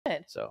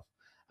So,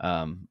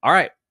 all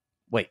right.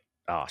 Wait.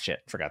 Oh, shit.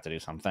 Forgot to do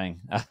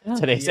something.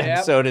 Today's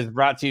episode is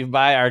brought to you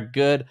by our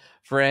good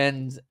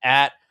friends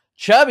at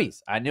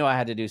Chubby's. I knew I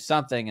had to do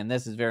something, and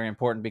this is very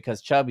important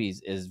because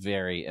Chubby's is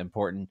very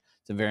important.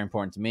 It's very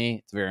important to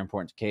me. It's very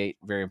important to Kate.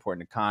 Very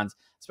important to Cons,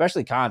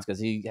 especially Cons, because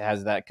he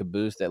has that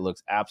caboose that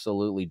looks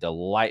absolutely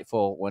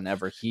delightful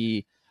whenever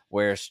he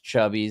wears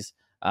Chubby's.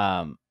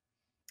 I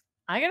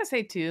gotta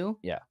say too.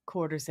 Yeah.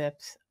 Quarter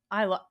zips.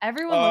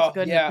 Everyone looks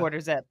good in a quarter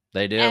zip.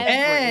 They do.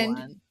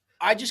 Everyone. And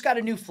I just got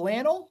a new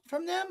flannel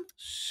from them.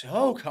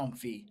 So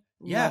comfy.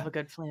 Love a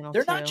good flannel.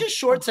 They're not just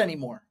shorts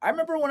anymore. I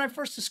remember when I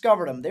first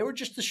discovered them, they were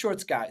just the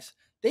shorts guys.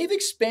 They've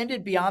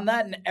expanded beyond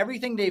that, and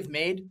everything they've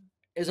made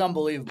is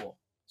unbelievable.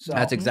 So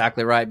that's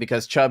exactly right,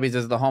 because Chubby's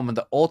is the home of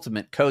the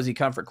ultimate cozy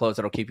comfort clothes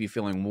that'll keep you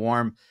feeling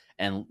warm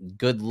and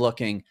good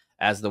looking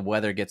as the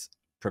weather gets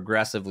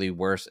progressively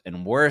worse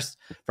and worse.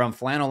 From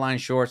flannel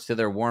lined shorts to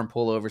their warm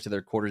pullovers to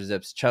their quarter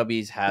zips,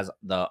 Chubby's has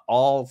the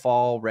all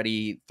fall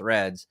ready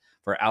threads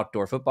for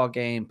outdoor football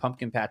game,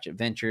 pumpkin patch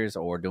adventures,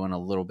 or doing a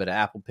little bit of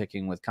apple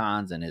picking with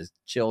Cons and his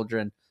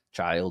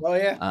child.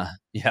 Oh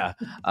yeah.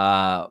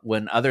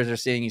 When others are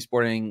seeing you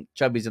sporting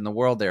Chubby's in the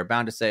world, they're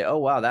bound to say, oh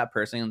wow, that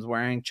person's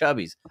wearing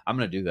Chubby's. I'm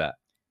gonna do that.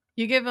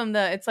 You give them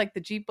it's like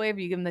the Jeep Wave,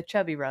 you give them the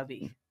Chubby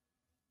Rubby.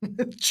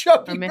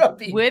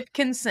 Rubby with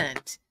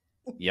consent.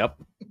 Yep.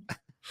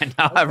 I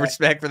now have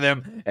respect for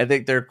them. I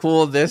think they're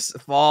cool this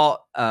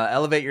fall.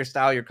 Elevate your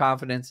style, your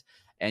confidence,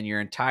 and your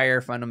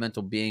entire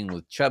fundamental being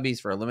with Chubby's.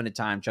 For a limited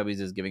time,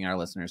 Chubby's is giving our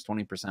listeners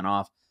 20%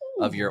 off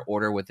of your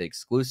order with the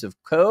exclusive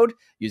code.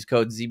 Use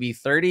code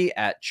ZB30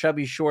 at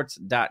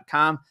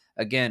chubbyshorts.com.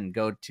 Again,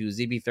 go to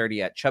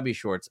ZB30 at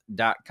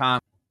chubbyshorts.com.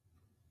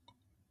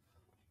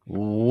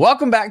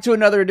 Welcome back to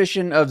another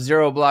edition of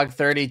Zero Blog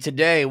 30.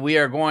 Today, we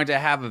are going to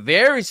have a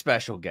very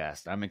special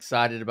guest. I'm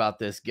excited about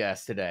this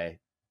guest today.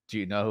 Do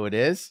you know who it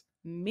is?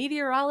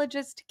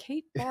 Meteorologist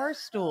Kate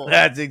Barstool.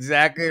 That's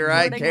exactly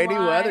right. Katie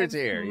Weather's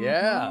here.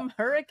 Yeah.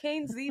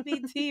 Hurricane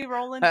ZBT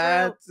rolling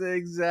That's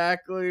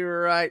exactly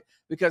right.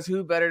 Because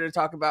who better to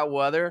talk about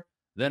weather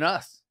than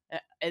us?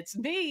 It's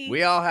me.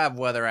 We all have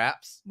weather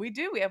apps. We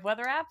do. We have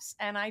weather apps,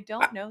 and I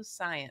don't know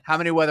science. How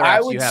many weather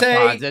apps do you have,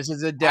 Pons? This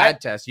is a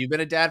dad test. You've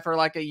been a dad for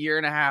like a year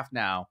and a half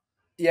now.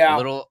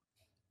 Yeah.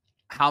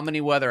 How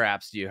many weather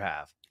apps do you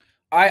have?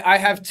 I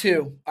have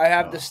two. I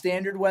have the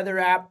standard weather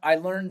app. I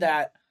learned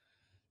that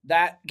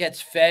gets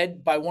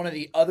fed by one of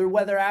the other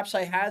weather apps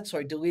I had, so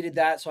I deleted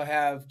that. So I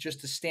have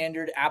just the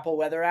standard Apple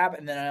weather app,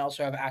 and then I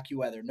also have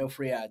AccuWeather. No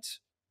free ads.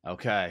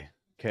 Okay.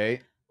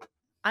 Kate?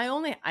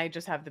 I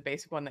just have the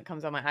basic one that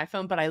comes on my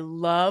iPhone, but I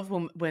love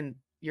when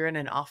you're in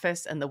an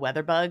office and the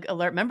weather bug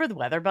alert. Remember the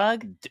weather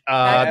bug?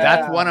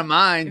 That's one of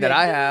mine that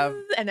I have.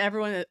 And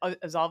everyone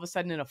is all of a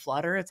sudden in a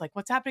flutter. It's like,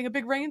 what's happening? A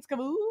big rain's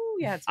coming. Ooh,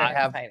 yeah, it's very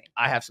exciting.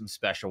 I have some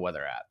special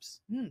weather apps.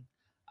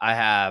 I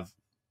have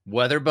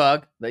Weather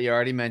Bug that you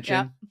already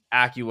mentioned.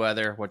 Yep.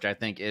 AccuWeather, which I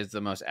think is the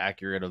most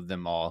accurate of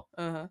them all.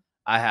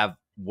 I have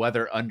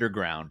Weather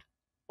Underground.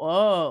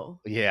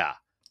 Whoa. Yeah.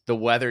 The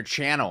Weather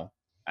Channel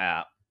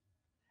app.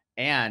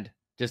 And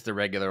just the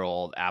regular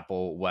old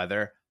Apple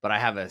Weather. But I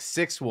have a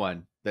sixth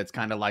one that's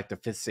kind of like the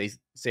fifth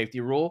safety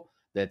rule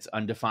that's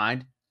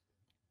undefined.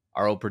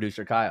 Our old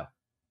producer, Kyle.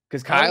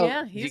 Because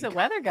Kyle, he's a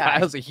weather guy.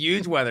 Kyle's a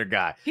huge weather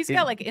guy. He's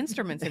got like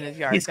instruments in his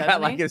yard. He's got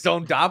like his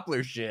own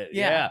Doppler shit.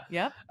 Yeah.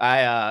 Yep.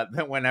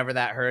 Whenever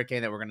that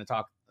hurricane that we're going to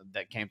talk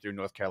that came through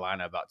North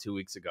Carolina about 2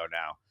 weeks ago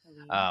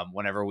now,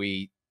 whenever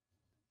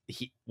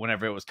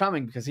it was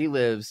coming, because he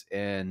lives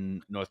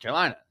in North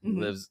Carolina, he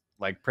lives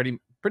like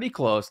pretty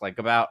close, like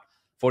about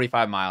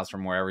 45 miles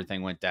from where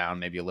everything went down,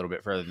 maybe a little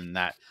bit further than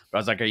that. But I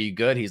was like, are you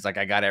good? He's like,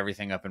 I got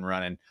everything up and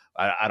running.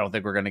 I don't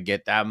think we're going to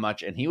get that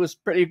much. And he was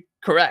pretty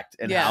correct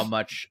in how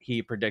much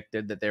he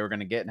predicted that they were going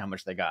to get and how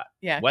much they got.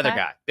 Yeah. Weather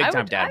guy. Big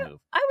time dad move.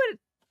 I would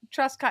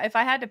trust Kyle. If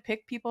I had to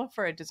pick people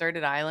for a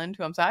deserted island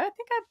who I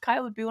think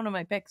Kyle would be one of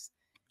my picks.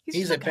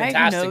 He's a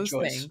fantastic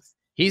choice. Things.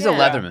 He's a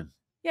Leatherman.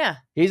 Yeah.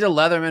 He's a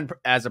Leatherman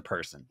as a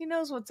person. He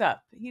knows what's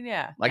up. If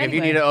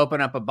you need to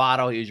open up a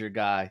bottle, he's your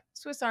guy.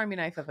 Swiss Army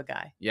knife of a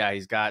guy. Yeah,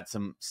 he's got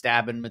some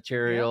stabbing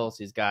materials.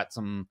 He's got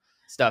some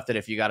stuff that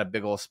if you got a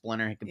big old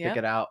splinter, he can pick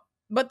it out.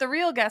 But the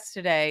real guest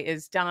today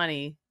is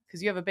Donnie,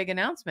 because you have a big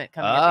announcement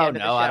coming at the end of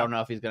the show. I don't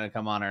know if he's going to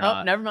come on or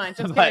not. Oh, never mind.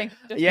 Just kidding.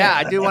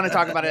 I do want to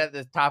talk about it at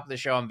the top of the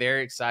show. I'm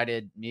very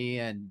excited. Me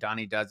and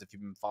Donnie Duds, if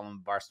you've been following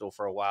Barstool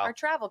for a while. Our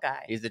travel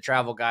guy. He's the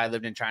travel guy,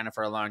 lived in China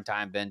for a long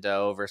time, been to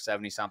over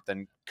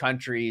 70-something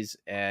countries,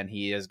 and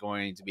he is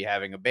going to be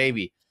having a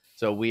baby.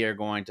 So we are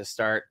going to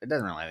start. It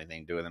doesn't really have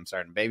anything to do with him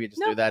starting a baby.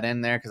 Just do that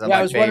in there because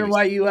I was wondering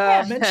why you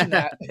mentioned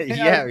that.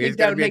 He's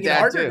got to make it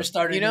harder to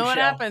start. You know what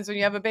happens when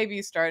you have a baby?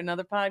 You start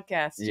another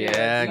podcast.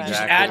 Yeah, exactly.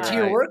 Just add to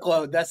your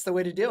workload. That's the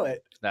way to do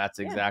it. That's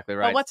exactly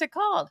right. Well, what's it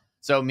called?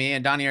 So me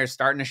and Donnie are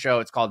starting a show.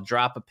 It's called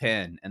Drop a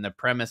Pin, and the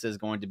premise is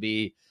going to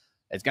be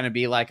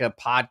like a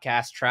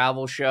podcast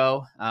travel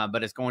show,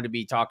 but it's going to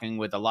be talking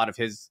with a lot of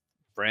his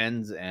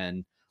friends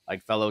and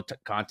like fellow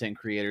content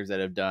creators that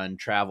have done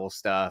travel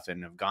stuff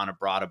and have gone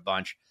abroad a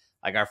bunch.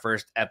 like our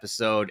first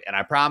episode. And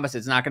I promise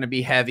it's not going to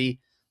be heavy.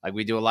 Like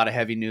we do a lot of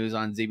heavy news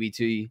on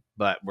ZBT,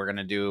 but we're going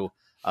to do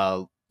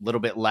a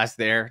little bit less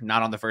there.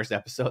 Not on the first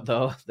episode,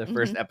 though. The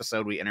first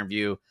episode, we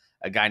interview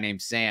a guy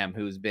named Sam,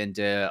 who's been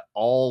to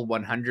all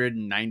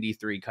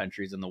 193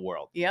 countries in the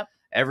world. Yep.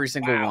 Every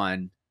single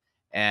one.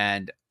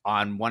 And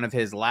on one of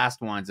his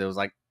last ones, it was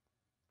like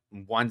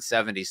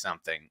 170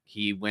 something.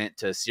 He went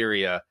to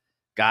Syria,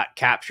 got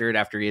captured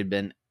after he had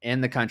been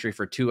in the country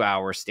for 2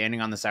 hours,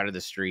 standing on the side of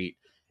the street.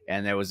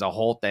 And there was a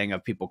whole thing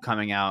of people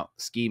coming out,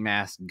 ski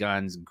masks,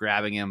 guns,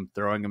 grabbing him,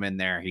 throwing him in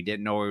there. He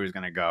didn't know where he was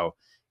going to go.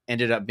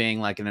 Ended up being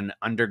like in an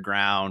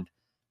underground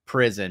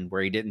prison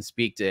where he didn't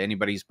speak to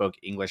anybody who spoke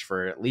English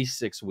for at least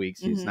 6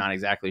 weeks. He's not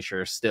exactly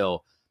sure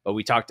still. But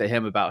we talked to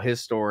him about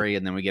his story,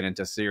 and then we get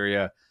into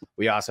Syria.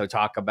 We also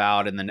talk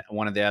about, and then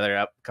one of the other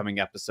upcoming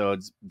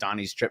episodes,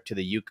 Donnie's trip to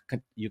the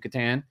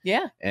Yucatan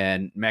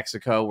and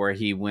Mexico, where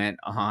he went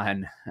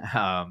on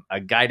a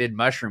guided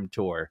mushroom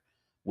tour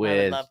with,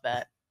 I would love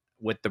that.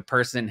 With the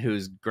person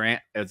who's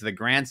it's the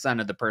grandson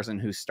of the person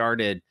who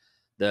started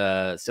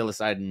the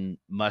psilocybin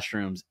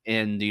mushrooms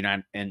in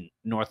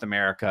North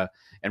America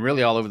and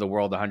really all over the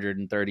world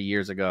 130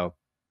 years ago.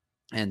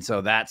 And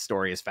so that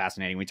story is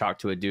fascinating. We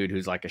talked to a dude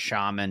who's like a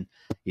shaman.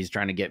 He's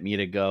trying to get me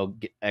to go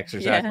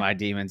exercise my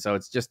demon. So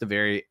it's just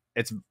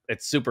it's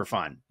super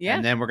fun. Yeah.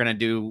 And then we're going to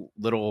do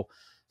little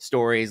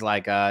stories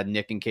like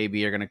Nick and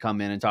KB are going to come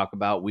in and talk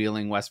about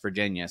Wheeling, West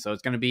Virginia. So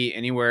it's going to be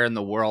anywhere in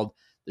the world.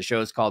 The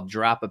show is called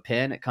Drop a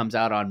Pin. It comes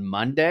out on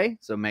Monday.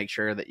 So make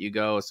sure that you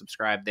go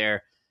subscribe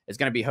there. It's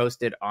going to be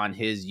hosted on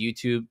his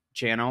YouTube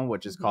channel,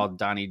 which is called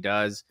Donnie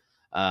Does.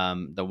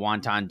 The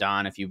Wonton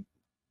Don, if you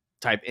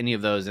type any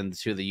of those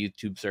into the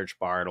YouTube search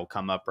bar, it'll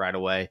come up right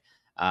away.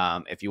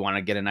 If you want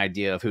to get an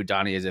idea of who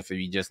Donnie is, if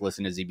you just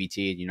listen to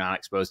ZBT and you're not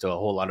exposed to a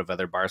whole lot of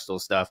other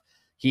Barstool stuff,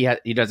 he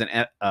does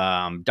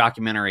an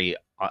documentary,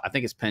 I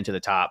think it's pinned to the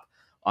top,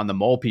 on the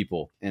mole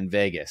people in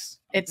Vegas.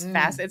 It's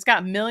fast. It's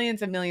got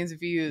millions and millions of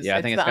views. Yeah,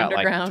 I think it's got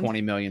like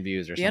 20 million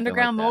views or something. The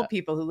underground like mole that.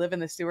 people who live in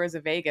the sewers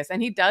of Vegas.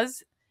 And he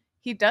does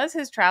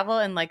his travel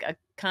in like a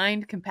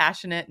kind,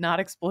 compassionate, not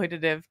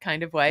exploitative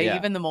kind of way. Yeah.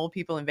 Even the mole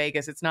people in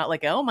Vegas, it's not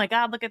like, oh my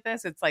God, look at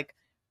this. It's like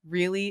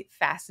really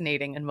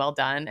fascinating and well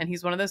done. And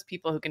he's one of those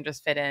people who can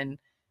just fit in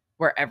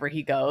wherever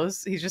he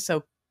goes. He's just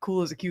so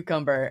cool as a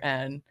cucumber,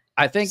 and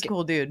I think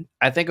cool dude.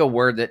 I think a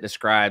word that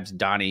describes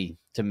Donnie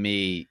to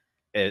me,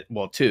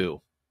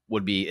 two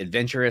would be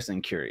adventurous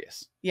and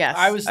curious. Yes.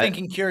 I was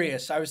thinking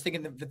curious. I was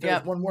thinking that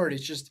there's one word.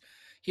 It's just,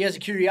 he has a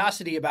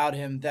curiosity about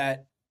him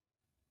that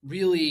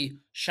really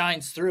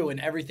shines through in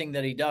everything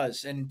that he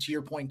does. And to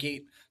your point,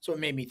 Kate, that's what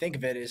made me think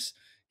of it, is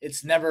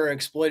it's never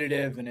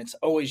exploitative and it's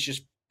always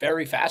just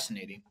very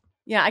fascinating.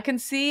 Yeah,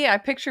 I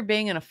picture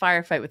being in a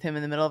firefight with him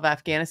in the middle of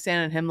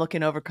Afghanistan and him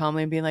looking over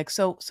calmly and being like,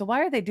 so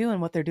why are they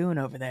doing what they're doing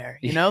over there?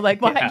 You know,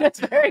 like why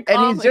just very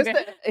calmly. And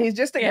he's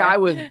just a guy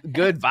with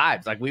good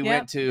vibes. Like we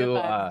went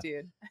to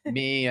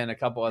me and a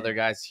couple other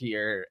guys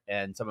here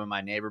and some of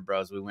my neighbor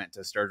bros, we went to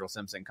Sturgill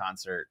Simpson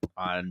concert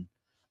on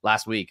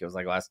last week. It was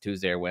like last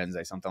Tuesday or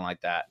Wednesday, something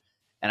like that.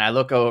 And I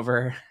look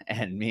over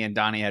and me and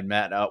Donnie had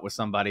met up with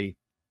somebody,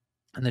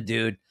 and the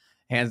dude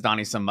hands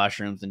Donnie some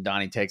mushrooms, and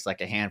Donnie takes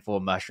like a handful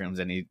of mushrooms,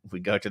 and we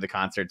go to the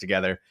concert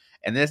together.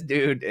 And this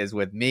dude is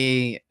with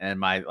me and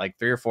my like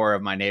 3 or 4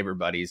 of my neighbor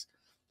buddies,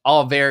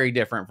 all very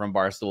different from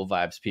Barstool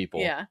Vibes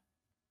people. Yeah.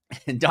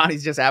 And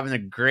Donnie's just having the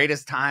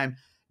greatest time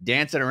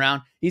dancing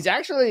around. He's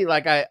actually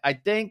like, I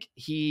think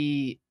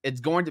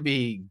it's going to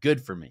be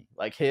good for me.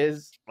 I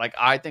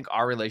think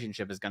our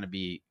relationship is going to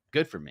be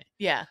good for me.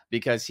 Yeah.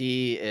 Because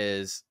he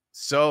is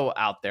so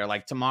out there.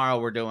 Like tomorrow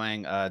we're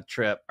doing a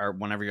trip, or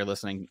whenever you're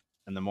listening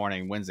in the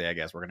morning, Wednesday, I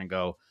guess, we're going to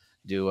go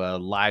do a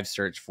live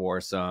search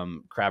for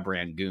some crab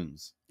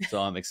rangoons.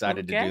 So I'm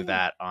excited to do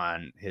that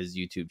on his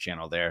YouTube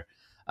channel there.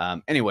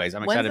 Anyways,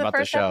 I'm excited about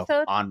the show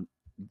episode? On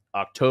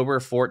October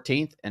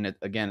 14th. And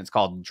it's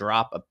called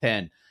Drop a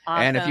Pin.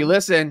 Awesome. And if you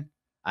listen,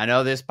 I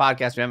know this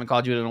podcast, we haven't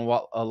called you in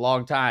a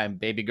long time,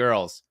 baby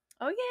girls.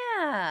 Oh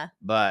yeah.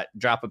 But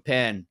Drop a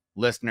Pin,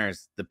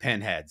 listeners, the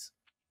pinheads.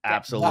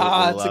 Absolutely.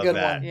 That's a good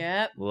one.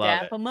 Yep. Love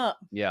Dap them up.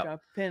 Yeah.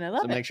 Drop a pin. I love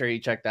it. So make sure you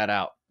check that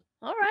out.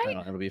 All right.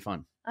 It'll be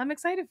fun. I'm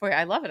excited for you.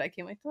 I love it. I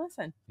can't wait to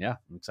listen. Yeah,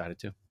 I'm excited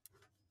too.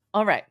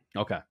 All right.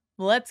 Okay.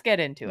 Let's get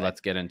into it.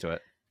 Let's get into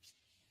it.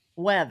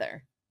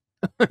 Weather.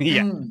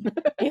 Yeah.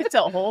 It's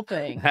a whole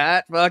thing.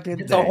 That fucking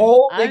It's a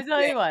whole I'll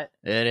tell you what.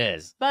 It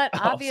is. But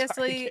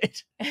obviously,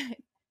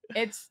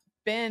 it's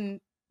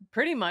been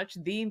pretty much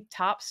the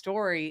top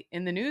story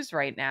in the news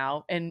right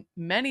now in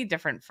many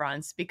different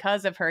fronts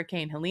because of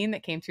Hurricane Helene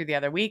that came through the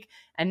other week.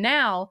 And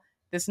now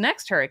this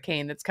next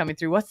hurricane that's coming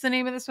through. What's the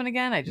name of this one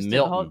again? I just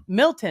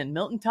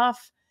Milton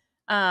Tough.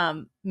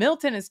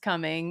 Milton is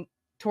coming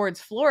towards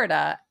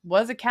Florida.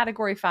 Was a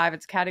Category 5.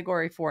 It's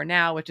Category 4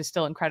 now, which is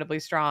still incredibly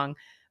strong.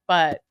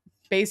 But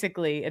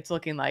basically, it's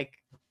looking like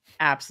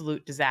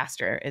absolute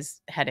disaster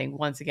is heading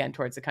once again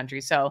towards the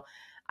country. So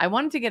I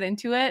wanted to get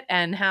into it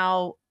and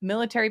how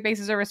military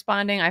bases are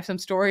responding. I have some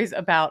stories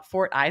about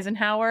Fort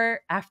Eisenhower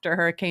after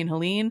Hurricane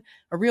Helene,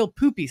 a real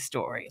poopy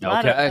story. A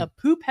lot of a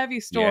poop-heavy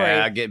story.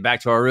 Yeah, getting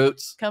back to our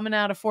roots. Coming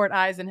out of Fort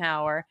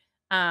Eisenhower,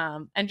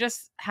 and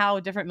just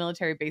how different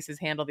military bases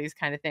handle these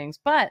kind of things.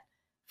 But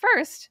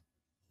first,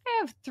 I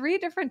have 3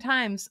 different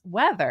times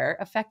weather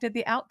affected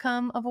the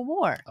outcome of a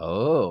war.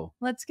 Oh.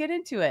 Let's get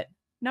into it.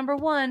 Number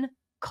 1,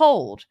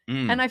 cold.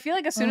 And I feel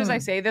like as soon as I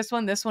say this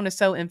one is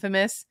so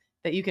infamous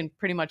that you can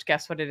pretty much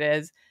guess what it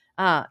is.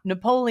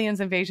 Napoleon's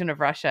invasion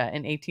of Russia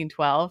in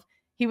 1812.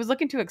 He was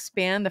looking to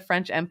expand the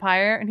French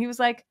Empire, and he was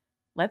like,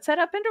 let's head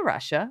up into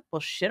Russia.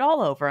 We'll shit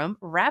all over him.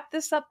 Wrap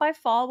this up by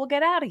fall. We'll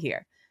get out of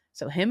here.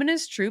 So him and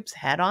his troops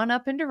head on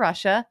up into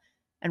Russia,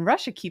 and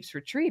Russia keeps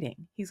retreating.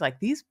 He's like,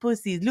 these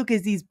pussies, look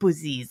at these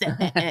pussies.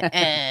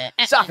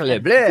 Sacre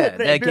bleu,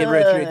 they keep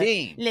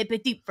retreating. Le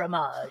petit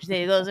fromage,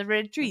 they go to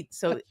retreat.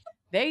 So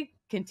they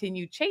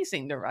continue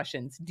chasing the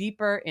Russians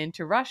deeper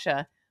into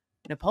Russia.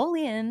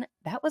 Napoleon,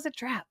 that was a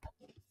trap.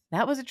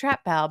 That was a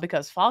trap, pal,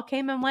 because fall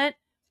came and went.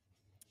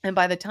 And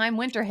by the time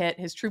winter hit,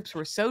 his troops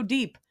were so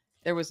deep,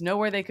 there was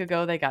nowhere they could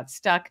go. They got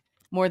stuck.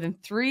 More than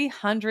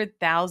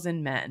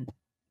 300,000 men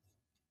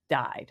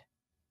died.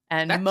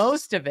 And That's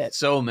most of it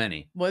so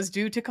many was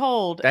due to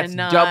cold. That's and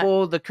not,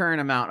 double the current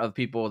amount of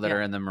people that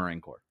are in the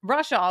Marine Corps.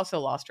 Russia also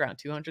lost around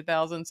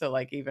 200,000. So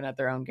like even at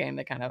their own game,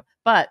 they kind of,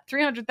 but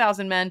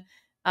 300,000 men,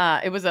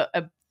 it was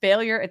a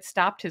failure. It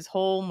stopped his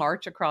whole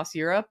march across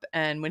Europe.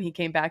 And when he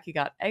came back, he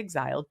got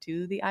exiled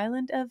to the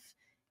island of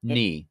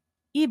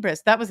Ibris.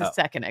 That was his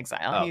second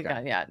exile. Oh, He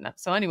okay. got,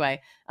 so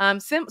anyway,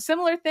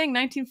 similar thing,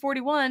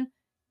 1941.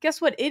 Guess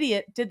what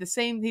idiot did the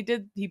same?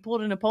 He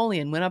pulled a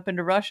Napoleon, went up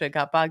into Russia,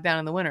 got bogged down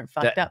in the winter, and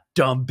fucked up.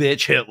 Dumb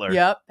bitch Hitler.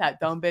 Yep,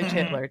 that dumb bitch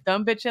Hitler.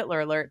 Dumb bitch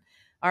Hitler alert.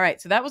 All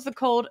right, so that was the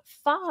cold.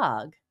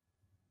 Fog.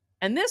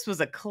 And this was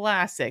a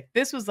classic.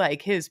 This was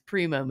like his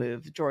primo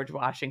move. George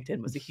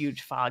Washington was a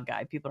huge fog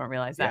guy. People don't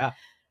realize that. Yeah.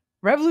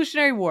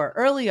 Revolutionary War,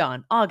 early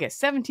on, August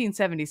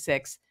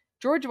 1776,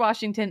 George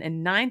Washington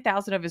and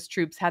 9,000 of his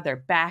troops had their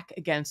back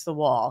against the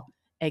wall,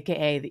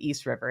 aka the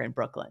East River in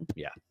Brooklyn.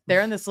 Yeah.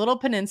 They're in this little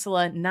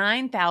peninsula,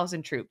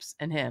 9,000 troops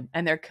and him,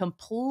 and they're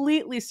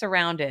completely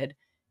surrounded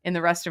in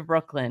the rest of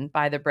Brooklyn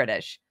by the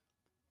British.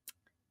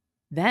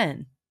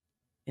 Then,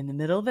 in the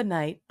middle of the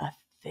night, a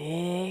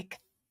thick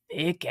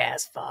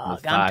ass fog.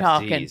 With I'm 5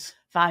 talking Gs.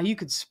 fog. You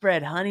could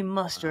spread honey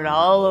mustard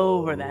all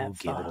over that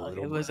give it a fog.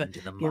 little It was run to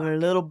the give it a market.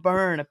 little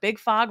burn. A big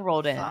fog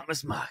rolled in.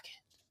 Farmer's market.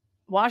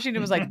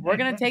 Washington was like, we're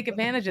going to take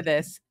advantage of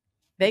this.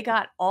 They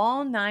got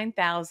all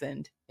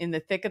 9,000 in the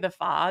thick of the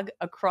fog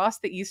across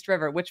the East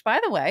River, which, by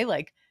the way,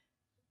 like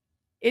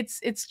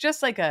it's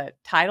just like a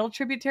tidal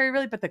tributary,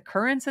 really, but the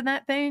currents in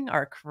that thing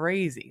are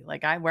crazy.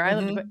 Like I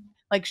lived,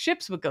 like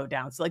ships would go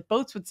down. So like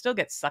boats would still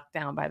get sucked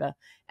down by the,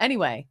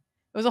 anyway,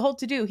 it was a whole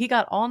to-do. He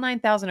got all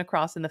 9,000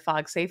 across in the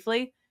fog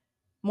safely.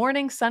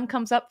 Morning, sun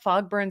comes up,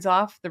 fog burns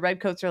off. The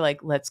redcoats are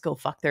like, let's go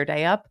fuck their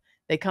day up.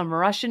 They come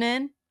rushing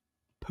in.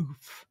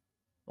 Poof.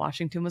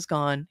 Washington was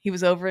gone. He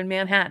was over in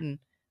Manhattan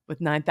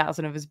with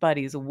 9,000 of his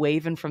buddies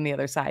waving from the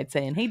other side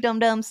saying, hey,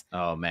 dum-dums.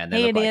 Oh, man.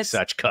 They Hey, look like idiots.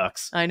 such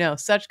cucks. I know,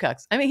 such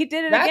cucks. I mean, he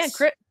did it again.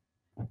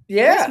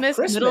 Yeah,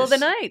 Christmas, middle of the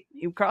night.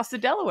 He crossed the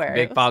Delaware.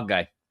 Big fog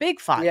guy. Big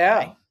fog.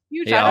 Yeah. guy.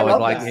 Huge. He I always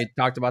love like- that. he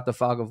talked about the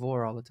fog of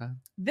war all the time.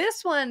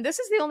 This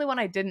is the only one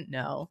I didn't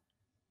know.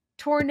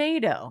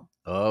 Tornado.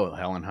 Oh,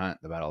 Helen Hunt.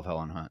 The Battle of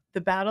Helen Hunt.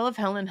 The Battle of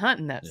Helen Hunt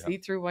in that Yeah.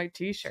 see-through white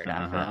t-shirt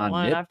after Uh-huh, that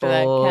one, after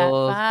that Cat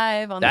nipples.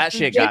 5 on That the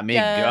shit got me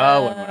Fujita.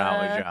 going when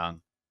I was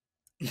young.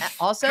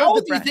 Also, How the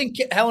old do you think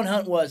Helen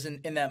Hunt was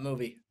in that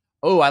movie?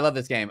 Oh, I love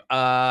this game.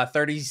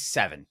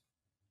 37.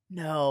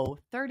 No,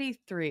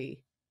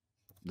 33.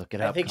 Look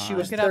it up. I think she Con.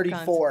 was Look it up, Cons.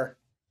 34.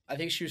 I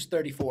think she was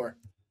 34.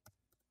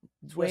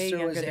 Way Twister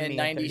younger was than in me,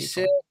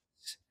 96.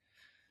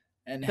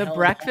 And The Helen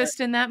breakfast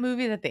in that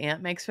movie that the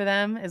aunt makes for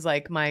them is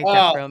like my Oh.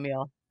 death row meal.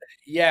 Hunt-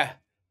 yeah.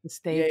 The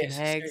steak Yeah, and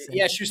eggs.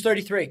 yeah, she was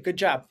 33. Good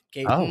job,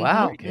 Kate. Oh,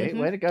 wow. Mhm, Okay. mhm.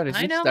 Way to go. Did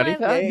I you know study my-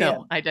 that? Yeah.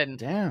 No, I didn't.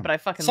 Damn. But I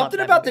fucking Something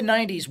love about that the movie.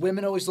 90s,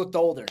 women always looked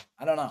older.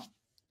 I don't know.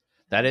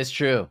 That is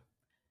true.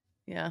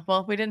 Yeah.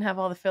 Well, we didn't have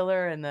all the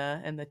filler and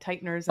the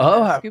tighteners. And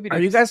Oh, the are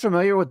Scooby-Doo's. you guys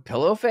familiar with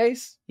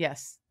Pillowface?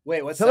 Yes.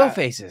 Wait, what's that?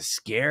 Pillowface is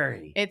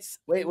scary. It's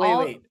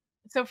Wait.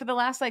 so for the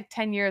last like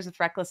 10 years with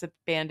Reckless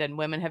Abandon,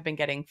 women have been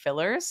getting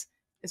fillers.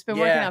 It's been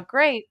working Yeah. out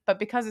great, but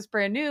because it's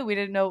brand new, we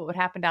didn't know what would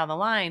happen down the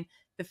line.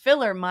 The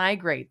filler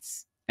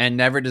migrates, And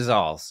never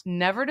dissolves.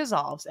 never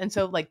dissolves. And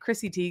so like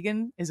Chrissy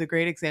Teigen is a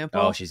great example.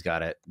 Oh, she's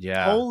got it.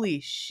 Yeah. Holy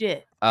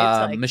shit. It's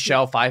like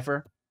Michelle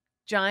Pfeiffer.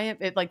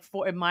 giant, it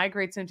it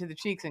migrates into the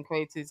cheeks and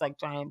creates these like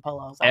giant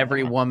pillows. all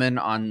Every over. woman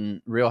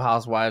on Real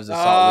Housewives of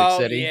Salt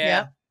Lake City.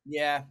 Yeah.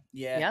 Yep.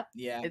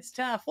 Yeah. It's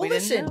tough. Well, We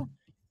didn't listen, know.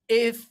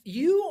 if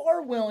you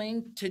are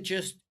willing to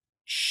just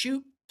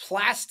shoot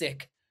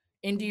plastic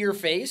into your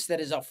face that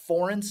is a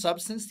foreign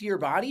substance to your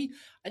body,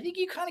 I think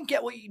you kind of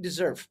get what you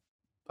deserve.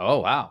 Oh,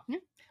 wow.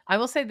 I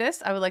will say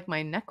this. I would like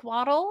my neck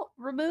waddle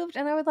removed,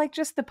 and I would like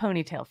just the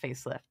ponytail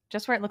facelift,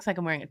 just where it looks like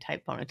I'm wearing a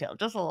tight ponytail,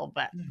 just a little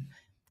bit. Mm.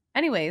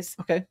 Anyways,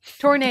 Okay.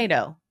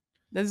 tornado.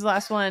 This is the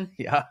last one.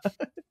 Yeah.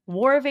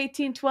 War of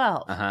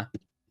 1812. Uh-huh.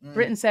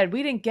 Britain said,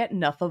 we didn't get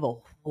enough of a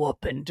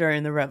whooping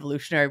during the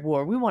Revolutionary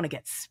War. We want to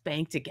get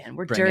spanked again.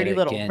 We're Bring it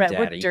again, we're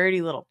Daddy.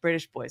 dirty little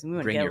British boys. And we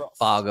want to Bring get a your little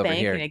fog over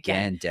spanking here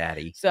again,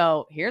 Daddy.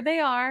 So here they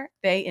are.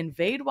 They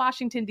invade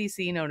Washington,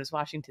 D.C., known as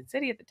Washington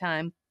City at the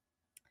time.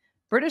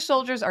 British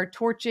soldiers are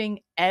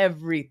torching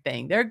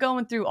everything. They're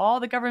going through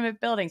all the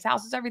government buildings,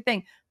 houses,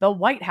 everything. The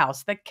White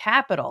House, the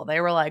Capitol. They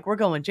were like, we're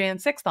going Jan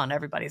 6th on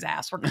everybody's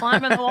ass. We're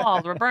climbing the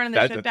walls. We're burning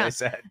this shit down.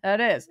 That's what they said.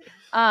 That is.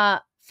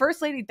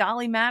 First Lady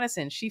Dolly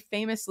Madison, she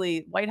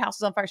famously, White House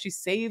is on fire. She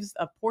saves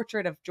a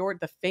portrait of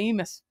the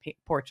famous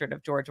portrait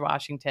of George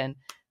Washington.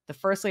 The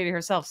First Lady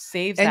herself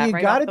saves that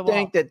right off the wall.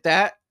 And you got to think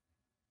that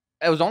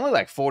it was only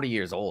like 40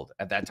 years old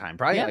at that time.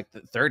 Probably like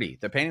 30.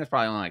 The painting was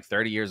probably only like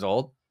 30 years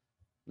old.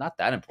 Not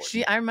that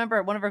important. I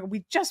remember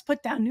we just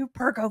put down new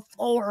pergo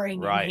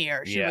flooring in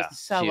here. She was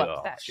so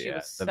upset. She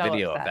was so the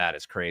video upset. of that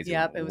is crazy.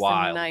 Yep, it was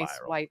a nice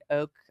viral. white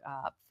oak,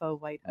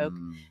 faux white oak.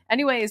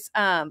 Anyways,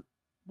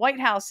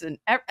 White House and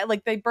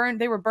like they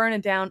were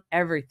burning down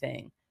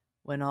everything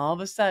when all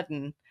of a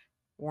sudden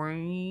Wasp.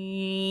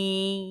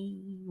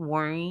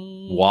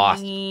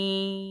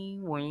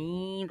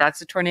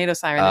 That's a tornado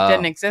siren that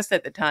didn't exist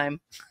at the time.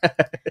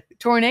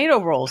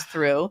 Tornado rolls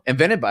through.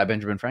 Invented by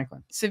Benjamin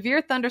Franklin.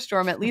 Severe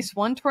thunderstorm, at least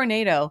one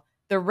tornado.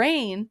 The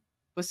rain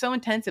was so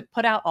intense it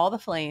put out all the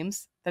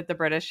flames that the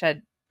British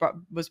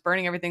was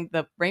burning everything.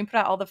 The rain put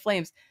out all the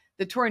flames.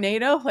 The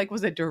tornado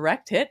was a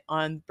direct hit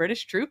on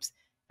British troops,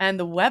 and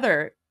the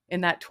weather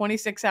in that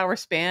 26-hour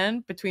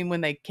span between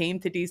when they came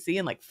to DC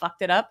and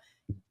fucked it up,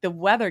 the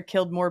weather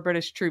killed more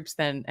British troops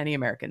than any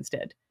Americans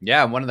did.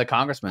 Yeah, one of the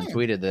congressmen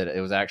tweeted that it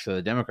was actually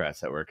the Democrats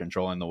that were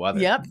controlling the weather.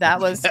 Yep, that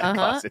was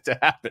caused it to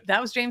happen.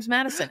 That was James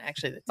Madison,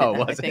 actually. That did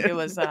that. I think it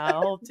was a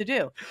whole to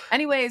do.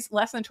 Anyways,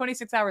 less than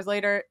 26 hours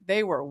later,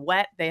 they were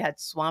wet. They had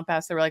swamp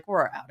ass. They were like,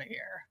 we're out of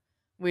here.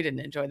 We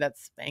didn't enjoy that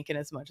spanking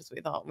as much as we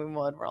thought we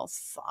would. We're all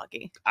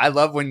soggy. I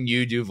love when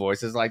you do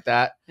voices like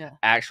that. Yeah.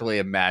 Actually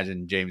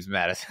imagine James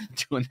Madison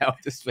doing that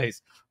with his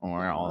face.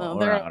 We're out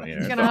of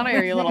here. Get out of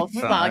here, you little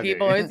soggy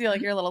boys. You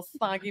like your little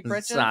soggy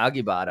britches.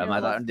 Soggy bottom.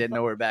 I didn't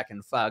know we're back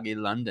in foggy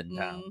London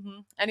town. Mm-hmm.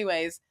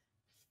 Anyways,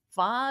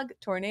 fog,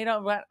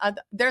 tornado.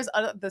 There's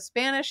the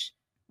Spanish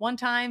one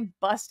time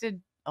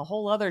busted a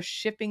whole other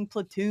shipping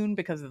platoon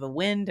because of the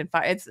wind and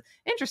fire. It's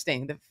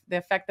interesting, the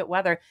effect that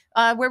weather,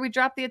 where we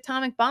dropped the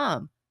atomic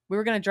bomb. We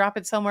were going to drop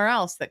it somewhere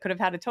else that could have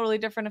had a totally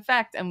different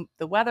effect. And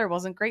the weather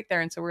wasn't great there.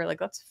 And so we were like,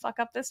 let's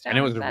fuck up this town. And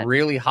it was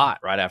really hot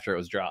right after it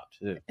was dropped,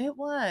 too. It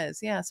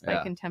was. Yeah.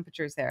 Spike in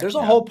temperatures there. There's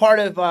a whole part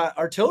of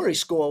artillery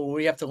school where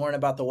we have to learn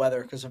about the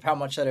weather because of how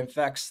much that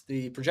affects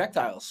the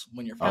projectiles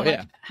when you're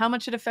firing. How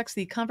much it affects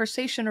the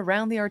conversation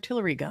around the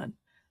artillery gun.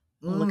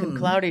 Looking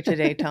cloudy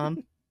today,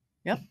 Tom.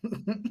 Yep.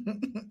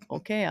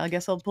 Okay, I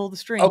guess I'll pull the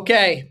string.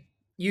 Okay,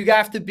 you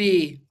have to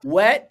be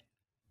wet,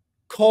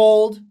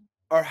 cold,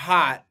 or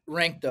hot.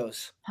 Rank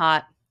those.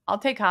 Hot. I'll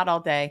take hot all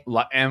day.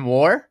 And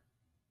war?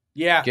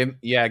 Yeah.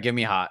 Give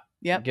me hot.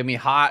 Yep. Give me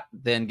hot,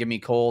 then give me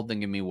cold,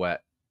 then give me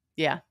wet.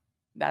 Yeah,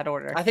 that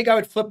order. I think I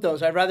would flip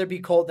those. I'd rather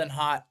be cold than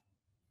hot.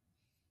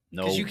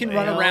 No, because you can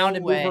run around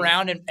and move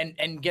around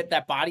and get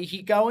that body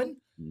heat going.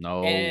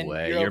 No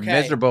way. You're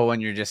miserable when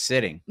you're just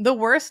sitting. The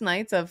worst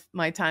nights of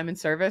my time in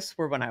service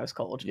were when I was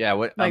cold. Yeah.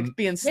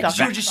 Being stuck.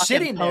 You're just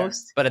sitting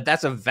post. But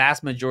that's a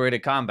vast majority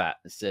of combat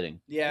is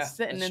sitting. Yeah.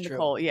 Sitting in the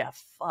cold. Yeah.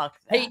 Fuck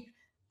that. Hey,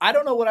 I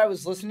don't know what I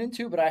was listening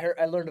to, but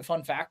I learned a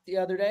fun fact the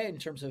other day in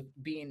terms of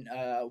being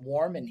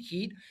warm and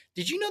heat.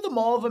 Did you know the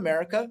Mall of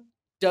America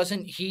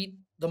doesn't heat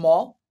the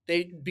mall?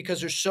 Because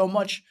there's so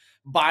much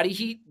body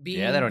heat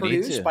being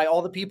produced by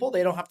all the people,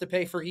 they don't have to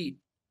pay for heat.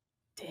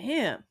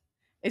 Damn.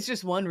 It's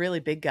just one really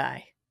big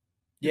guy.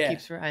 Yeah.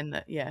 Keeps riding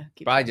that. Yeah.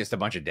 Probably just a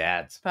bunch of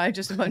dads. Probably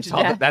just a bunch of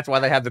dads. That's why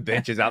they have the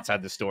benches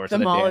outside the store. The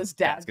mall is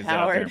dad powered. Get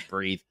out there and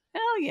breathe.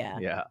 Hell yeah.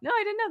 Yeah. No,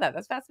 I didn't know that.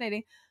 That's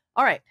fascinating.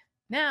 All right.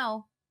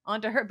 Now on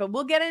to her. But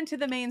we'll get into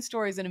the main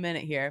stories in a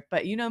minute here.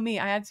 But you know me,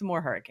 I had some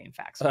more hurricane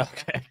facts.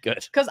 Okay,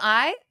 good. Because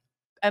I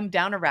am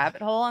down a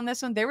rabbit hole on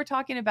this one. They were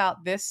talking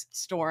about this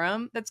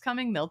storm that's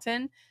coming,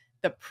 Milton.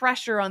 The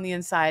pressure on the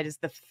inside is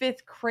the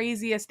 5th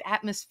craziest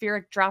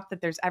atmospheric drop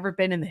that there's ever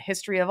been in the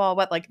history of all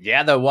what.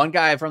 Yeah, the one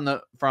guy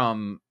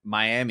from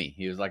Miami,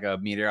 he was like a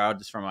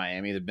meteorologist from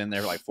Miami that'd been there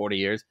for like 40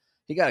 years.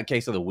 He got a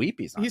case of the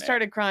weepies. He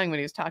started crying when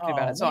he was talking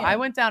about it. So I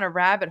went down a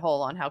rabbit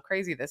hole on how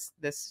crazy this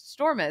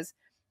storm is.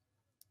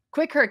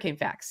 Quick hurricane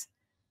facts.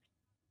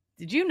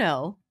 Did you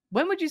know,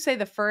 when would you say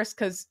the first,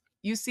 because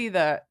you see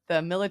the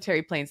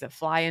military planes that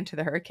fly into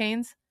the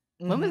hurricanes.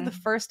 When was the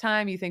first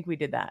time you think we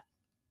did that?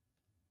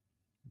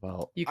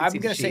 Well, I'm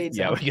going to say it's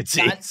we can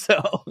see.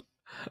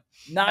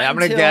 I'm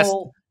going to guess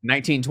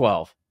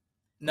 1912.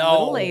 No. A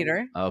little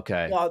later.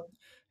 Okay. Well,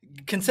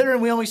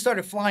 considering we only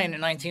started flying in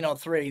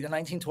 1903, the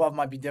 1912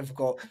 might be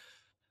difficult.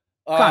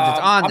 It's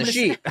on the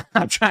sheet.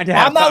 I'm trying to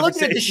have I'm not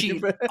looking at the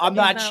sheet. I'm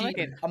not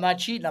cheating. I'm not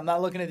cheating. I'm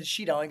not looking at the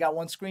sheet. I only got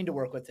one screen to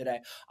work with today.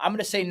 I'm going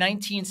to say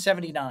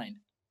 1979.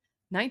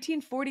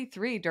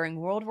 1943 during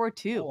World War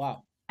II. Oh,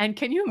 wow. And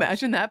can you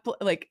imagine that?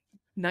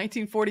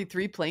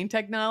 1943 plane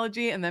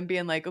technology and then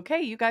being like,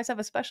 okay, you guys have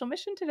a special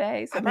mission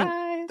today. Surprise.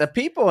 I mean, the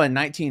people in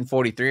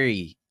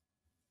 1943,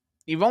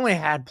 you've only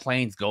had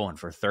planes going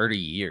for 30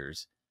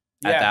 years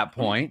at that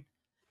point.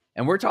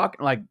 And we're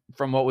talking like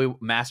from what we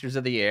masters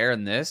of the air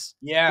and this.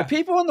 Yeah. The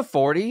people in the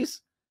 40s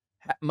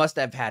must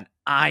have had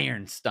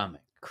iron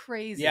stomach.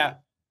 Crazy. Yeah.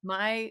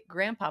 My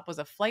grandpop was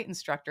a flight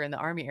instructor in the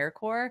Army Air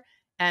Corps,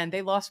 and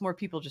they lost more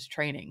people just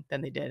training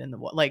than they did in the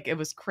war. Like, it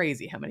was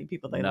crazy how many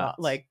people they lost,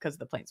 like, because of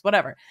the planes,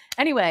 whatever.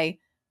 Anyway,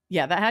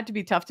 yeah, that had to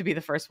be tough to be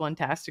the first one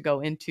tasked to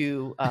go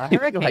into a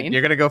hurricane. Like,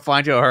 you're going to go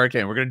find you a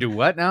hurricane. We're going to do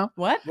what now?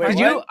 What? Wait,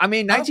 You, I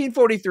mean,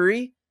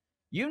 1943,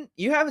 you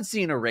haven't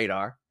seen a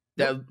radar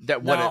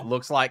that what No. it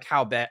looks like,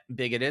 how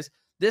big it is.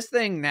 This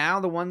thing now,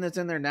 the one that's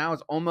in there now,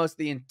 is almost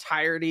the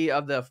entirety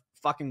of the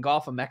fucking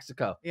Gulf of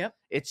Mexico. Yep.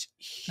 It's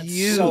That's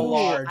huge. so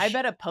large. I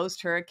bet a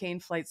post-hurricane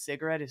flight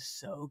cigarette is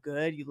so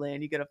good. You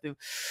land, you get up through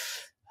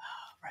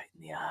right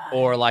in the eye.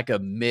 Or like a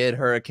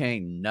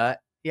mid-hurricane nut.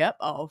 Yep.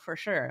 Oh, for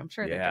sure. I'm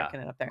sure they're Yeah.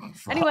 drinking it up there.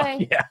 Fuck,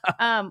 Anyway,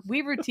 yeah.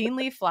 we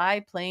routinely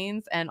fly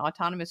planes and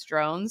autonomous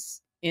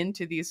drones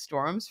into these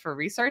storms for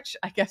research.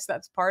 I guess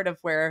that's part of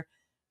where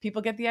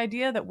people get the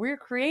idea that we're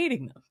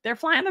creating them. They're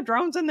flying the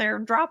drones in there,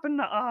 dropping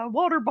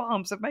water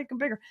bombs that make them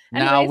bigger.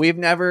 Now, Anyways, we've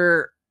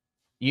never,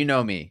 you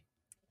know me,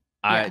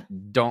 Yeah. I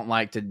don't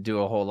like to do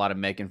a whole lot of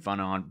making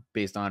fun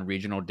based on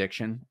regional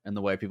diction and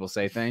the way people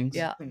say things.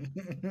 yeah,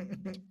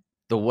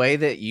 The way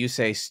that you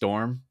say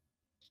storm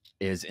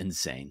is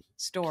insane.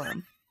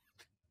 storm.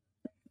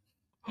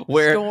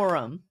 Where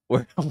Storm.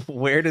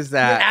 where does You're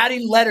that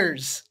adding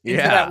letters into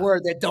Yeah. that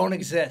word that don't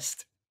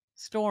exist.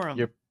 Storm.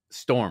 your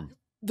storm?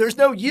 There's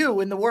no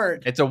U in the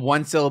word. It's a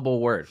one syllable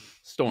word.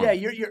 Storm. Yeah,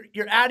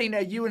 you're adding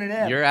a U and an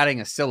M. You're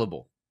adding a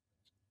syllable.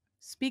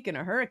 Speaking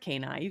of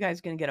hurricane eye, you guys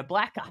are going to get a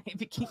black eye if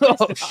you keep Oh,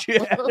 this up.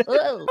 shit.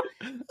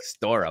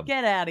 Storm.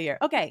 Get out of here.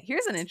 Okay,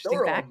 here's an interesting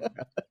Storm. fact.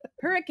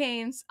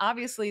 Hurricanes,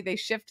 obviously, they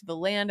shift the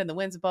land and the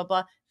winds, blah,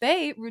 blah.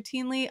 They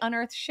routinely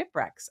unearth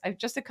shipwrecks.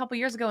 Just a couple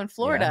years ago in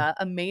Florida,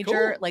 a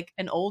major, Cool. like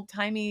an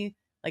old-timey,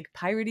 like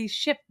piratey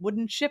ship,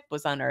 wooden ship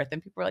was unearthed.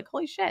 And people were like,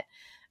 holy shit.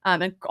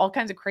 And all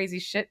kinds of crazy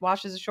shit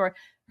washes ashore.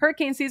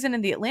 Hurricane season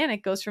in the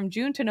Atlantic goes from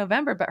June to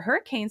November, but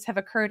hurricanes have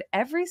occurred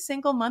every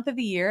single month of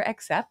the year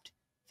except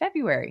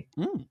February.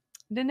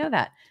 Didn't know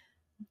that.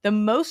 The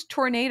most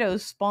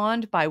tornadoes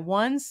spawned by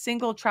one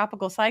single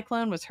tropical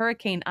cyclone was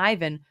Hurricane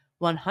Ivan,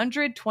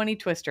 120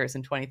 twisters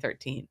in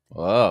 2013.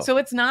 Whoa. So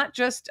it's not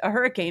just a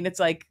hurricane, it's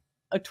like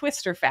a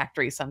twister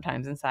factory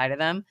sometimes inside of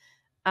them.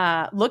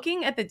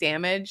 Looking at the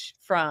damage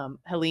from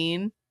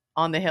Helene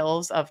on the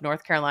hills of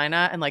North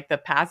Carolina and like the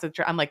paths of,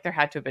 I'm like, there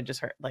had to have been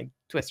just like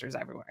twisters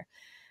everywhere.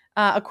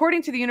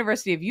 According to the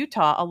University of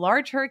Utah, a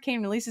large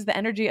hurricane releases the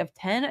energy of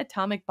 10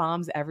 atomic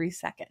bombs every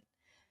second.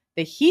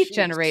 The heat Jeez.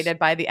 generated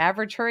by the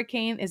average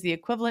hurricane is the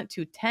equivalent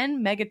to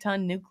 10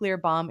 megaton nuclear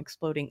bomb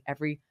exploding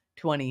every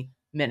 20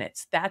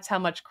 minutes. That's how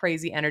much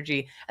crazy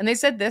energy. And they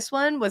said this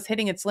one was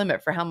hitting its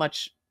limit for how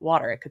much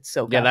water it could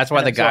soak Yeah, up that's why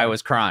and the guy absorb.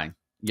 was crying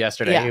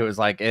yesterday. Yeah. He was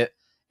like,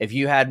 if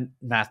you had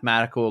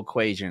mathematical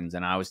equations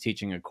and I was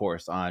teaching a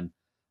course on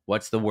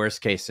what's the worst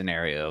case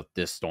scenario,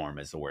 this storm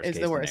is the worst is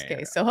case the worst scenario.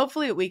 case. So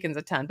hopefully it weakens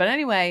a ton. But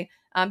anyway,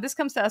 this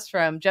comes to us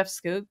from Jeff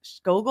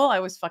Skogel. I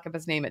always fuck up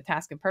his name at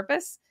Task and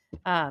Purpose.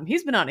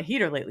 He's been on a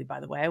heater lately, by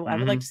the way. I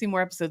would like to see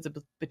more episodes of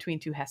Between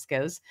Two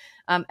Heskos.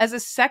 As a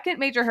second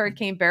major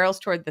hurricane barrels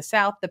toward the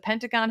south, the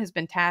Pentagon has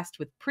been tasked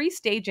with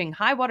pre-staging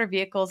high water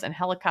vehicles and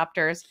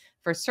helicopters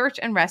for search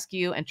and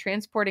rescue and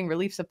transporting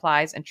relief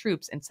supplies and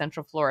troops in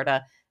central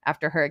Florida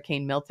after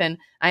Hurricane Milton.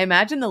 I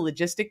imagine the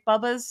logistic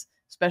bubbas,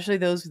 especially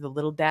those with a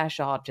little dash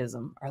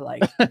autism, are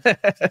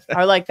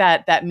like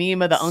that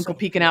meme of the uncle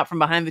peeking out from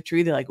behind the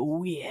tree. They're like,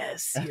 oh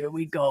yes, here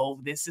we go.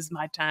 This is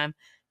my time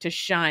to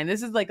shine.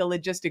 This is like a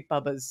logistic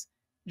bubba's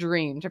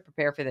dream to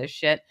prepare for this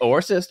shit.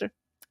 Or sister.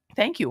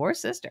 Thank you, or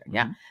sister.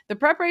 Yeah. The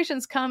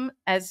preparations come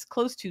as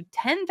close to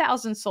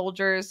 10,000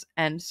 soldiers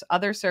and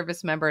other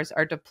service members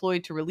are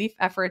deployed to relief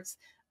efforts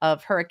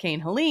of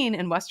Hurricane Helene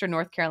in western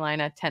North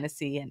Carolina,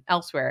 Tennessee, and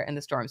elsewhere in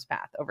the storm's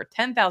path. Over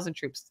 10,000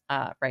 troops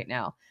right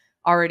now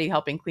already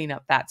helping clean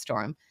up that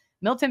storm.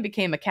 Milton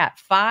became a Cat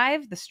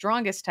 5, the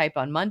strongest type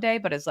on Monday,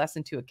 but is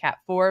lessened to a Cat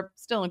 4,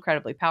 still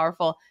incredibly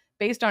powerful.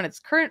 Based on its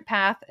current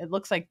path, it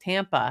looks like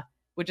Tampa,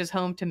 which is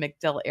home to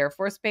MacDill Air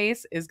Force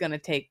Base, is going to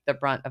take the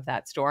brunt of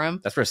that storm.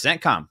 That's for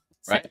CENTCOM,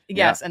 right?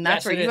 Yes, and that's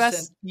Yes, for it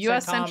is.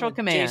 U.S. CENTCOM Central and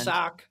Command.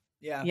 JSOC.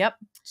 Yeah. Yep.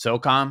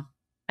 SOCOM.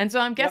 And so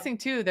I'm guessing,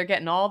 too, they're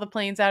getting all the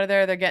planes out of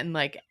there. They're getting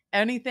like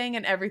anything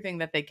and everything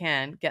that they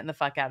can, getting the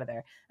fuck out of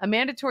there. A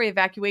mandatory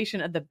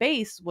evacuation of the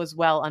base was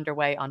well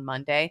underway on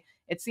Monday.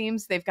 It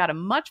seems they've got a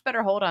much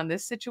better hold on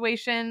this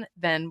situation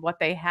than what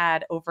they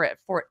had over at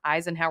Fort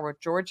Eisenhower,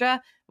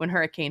 Georgia, when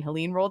Hurricane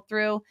Helene rolled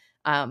through.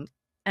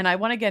 And I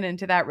want to get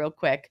into that real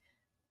quick.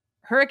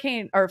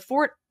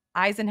 Fort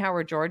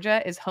Eisenhower,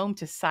 Georgia is home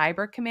to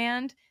Cyber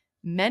Command,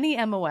 many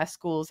MOS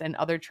schools and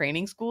other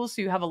training schools.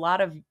 So you have a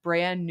lot of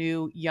brand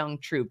new young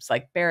troops,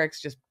 like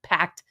barracks just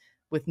packed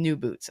with new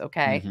boots.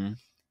 Okay. Mhm.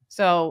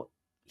 So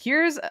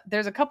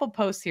There's a couple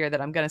posts here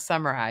that I'm going to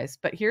summarize,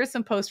 but here's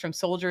some posts from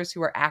soldiers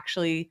who are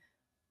actually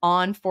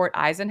on Fort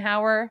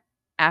Eisenhower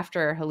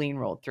after Helene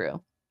rolled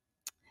through.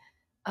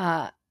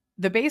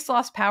 The base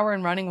lost power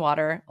and running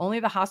water. Only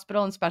the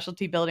hospital and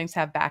specialty buildings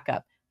have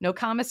backup. No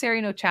commissary,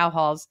 no chow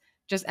halls,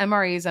 just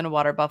MREs and a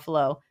water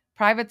buffalo.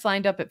 Privates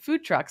lined up at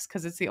food trucks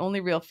because it's the only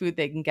real food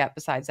they can get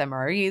besides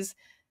MREs.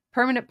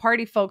 Permanent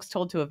party folks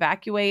told to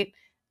evacuate.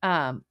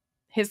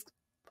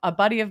 A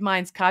buddy of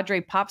mine's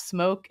cadre popped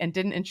smoke and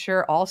didn't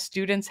ensure all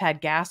students had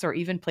gas or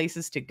even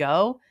places to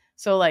go.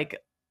 So like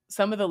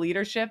some of the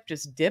leadership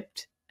just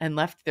dipped and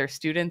left their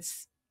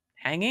students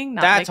hanging.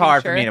 That's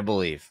hard for me to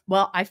believe.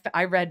 Well,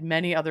 I read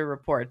many other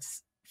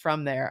reports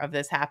from there of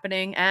this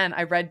happening. And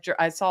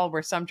I saw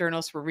where some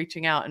journalists were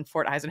reaching out and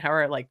Fort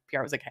Eisenhower, like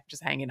PR was like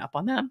just hanging up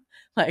on them.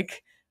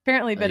 Like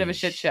apparently a bit of a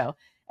shit show.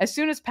 As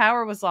soon as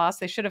power was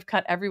lost, they should have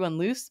cut everyone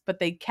loose, but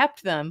they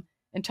kept them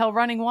until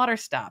running water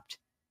stopped.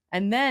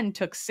 And then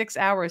took 6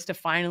 hours to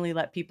finally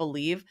let people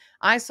leave.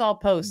 I saw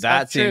posts.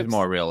 That seems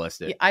more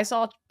realistic. I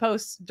saw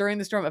posts during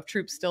the storm of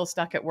troops still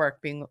stuck at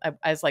work, being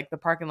as like the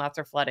parking lots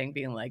are flooding,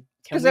 being like,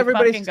 because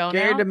everybody's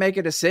scared to make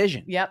a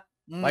decision. Yep.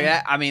 Like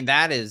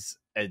that is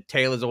a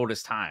tale as old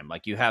as time.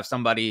 Like you have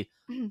somebody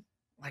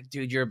like,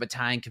 dude, you're a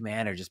battalion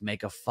commander. Just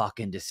make a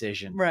fucking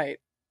decision. Right.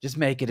 Just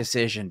make a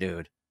decision,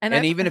 dude.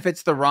 And even if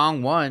it's the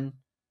wrong one,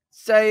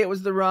 say it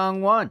was the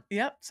wrong one.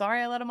 Yep.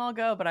 Sorry, I let them all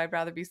go, but I'd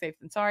rather be safe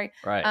than sorry.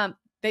 Right.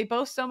 They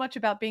boast so much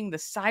about being the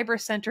cyber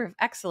center of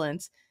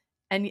excellence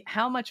and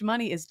how much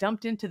money is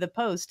dumped into the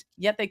post,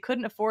 yet they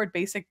couldn't afford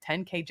basic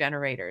 10K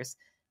generators.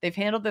 They've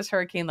handled this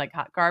hurricane like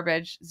hot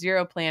garbage,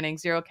 zero planning,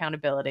 zero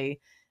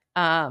accountability.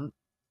 And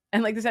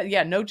like they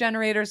said, no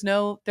generators,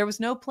 there was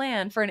no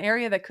plan for an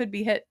area that could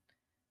be hit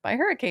by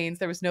hurricanes.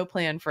 There was no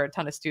plan for a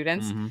ton of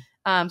students.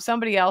 Mm-hmm.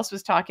 Somebody else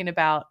was talking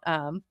about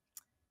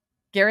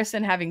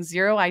Garrison having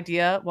zero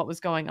idea what was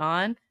going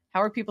on.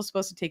 How are people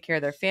supposed to take care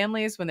of their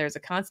families when there's a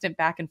constant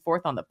back and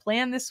forth on the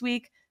plan this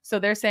week? So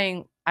they're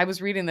saying, I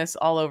was reading this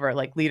all over,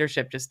 like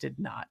leadership just did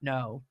not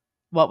know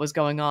what was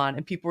going on.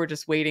 And people were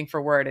just waiting for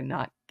word and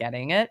not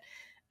getting it.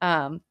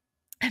 And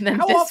then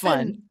how this often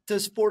one.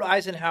 Does Fort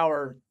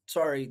Eisenhower,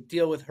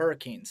 deal with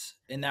hurricanes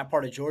in that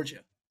part of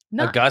Georgia?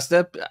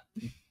 Augusta,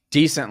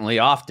 decently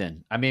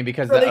often. I mean,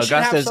 because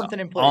Augusta's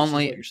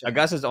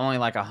only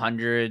like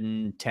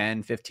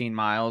 110, 15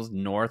 miles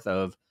north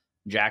of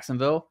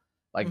Jacksonville.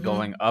 Like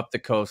going up the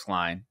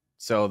coastline.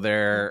 So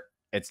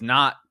it's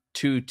not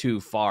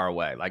too far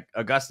away. Like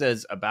Augusta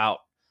is about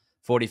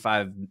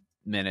 45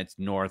 minutes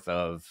north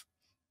of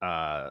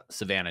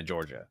Savannah,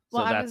 Georgia.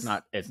 So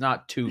it's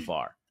not too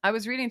far. I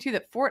was reading too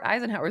that Fort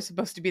Eisenhower is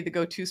supposed to be the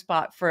go-to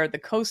spot for the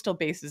coastal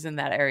bases in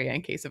that area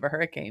in case of a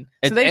hurricane.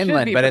 It's so they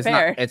inland, should be but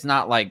prepared. it's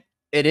not like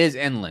it is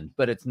inland,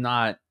 but it's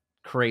not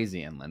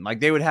crazy inland.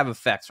 Like they would have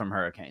effects from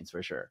hurricanes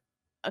for sure.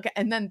 Okay,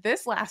 and then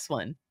this last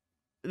one.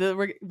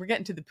 We're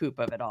getting to the poop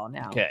of it all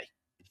now. Okay.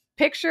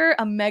 Picture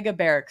a mega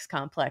barracks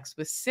complex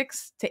with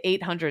 600 to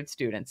 800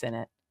 students in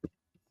it.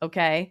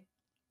 Okay.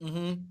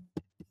 Mm-hmm.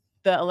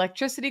 The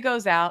electricity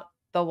goes out.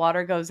 The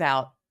water goes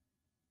out.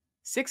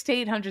 600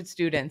 to 800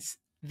 students.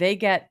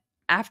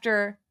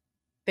 After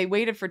they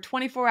waited for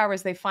 24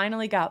 hours, they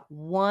finally got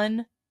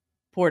one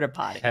porta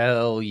potty.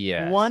 Hell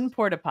yeah. One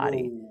porta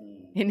potty.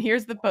 And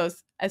here's the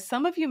post. As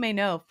some of you may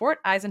know, Fort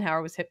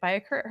Eisenhower was hit by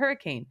a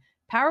hurricane.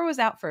 Power was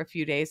out for a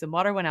few days and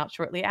water went out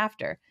shortly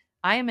after.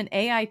 I am an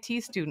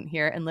AIT student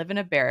here and live in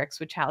a barracks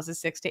which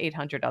houses 600 to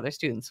 800 other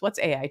students. What's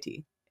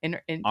AIT? Army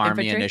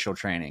infantry? Initial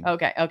Training.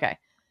 Okay.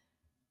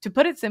 To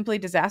put it simply,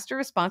 disaster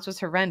response was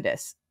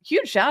horrendous.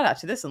 Huge shout out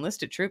to this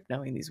enlisted troop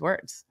knowing these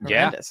words.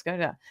 Horrendous.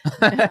 Yeah.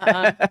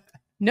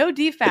 No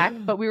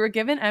DFAC, but we were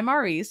given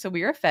MREs, so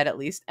we were fed at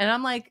least. And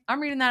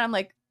I'm reading that. I'm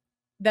like,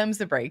 them's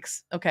the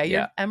breaks. Okay.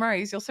 Your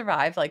MREs, you'll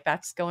survive. Like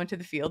that's going to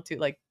the field too.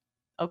 Like,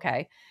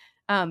 okay.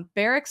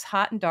 Barracks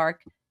hot and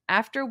dark.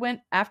 After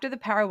the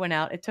power went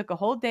out, it took a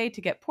whole day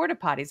to get porta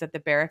potties at the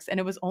barracks,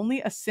 and it was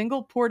only a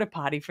single porta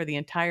potty for the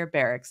entire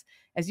barracks.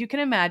 As you can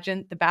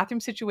imagine, the bathroom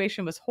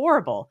situation was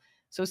horrible.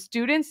 So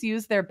students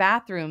used their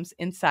bathrooms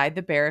inside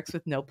the barracks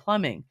with no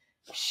plumbing.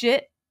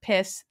 Shit,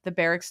 piss, the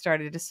barracks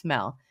started to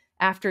smell.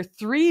 After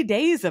 3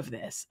 days of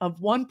this, of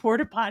one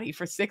porta potty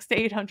for 600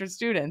 to 800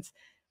 students,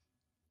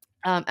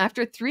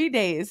 after 3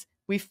 days,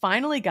 we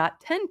finally got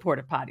 10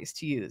 porta potties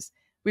to use.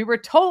 We were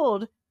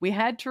told we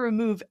had to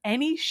remove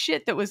any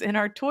shit that was in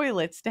our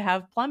toilets to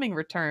have plumbing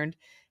returned,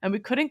 and we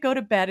couldn't go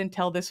to bed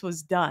until this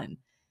was done.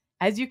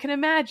 As you can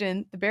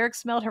imagine, the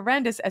barracks smelled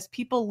horrendous as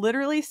people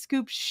literally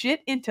scooped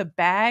shit into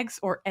bags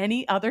or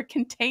any other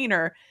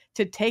container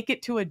to take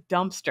it to a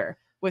dumpster,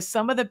 with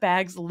some of the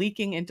bags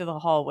leaking into the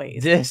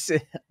hallways.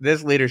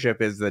 This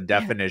leadership is the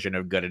definition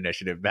of good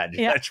initiative, bad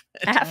judgment.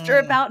 After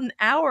about an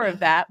hour of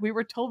that, we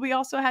were told we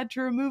also had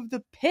to remove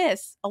the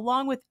piss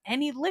along with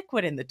any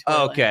liquid in the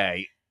toilet.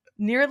 Okay.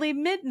 Nearly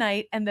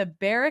midnight, and the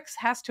barracks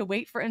has to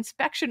wait for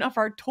inspection of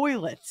our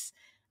toilets.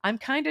 I'm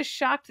kind of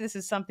shocked this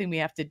is something we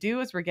have to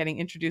do as we're getting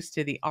introduced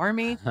to the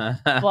army.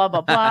 Blah,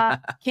 blah, blah.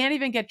 Can't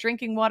even get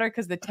drinking water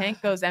because the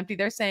tank goes empty.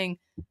 They're saying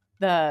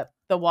the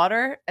the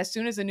water, as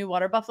soon as a new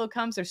water buffalo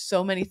comes, there's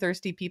so many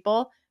thirsty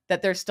people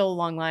that there's still a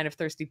long line of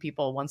thirsty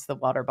people once the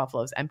water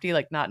buffalo is empty,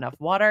 like not enough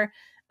water.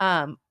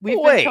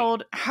 We've been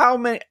told how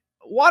many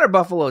water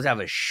buffaloes have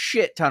a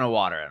shit ton of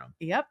water in them.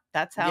 Yep,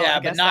 that's how. Yeah, I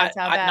but guess not that's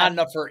how bad. not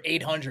enough for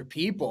 800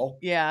 people.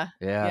 Yeah,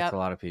 Yeah, that's yep. a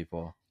lot of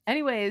people.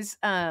 Anyways,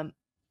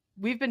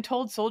 we've been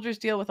told soldiers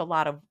deal with a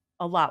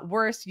lot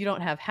worse. You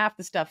don't have half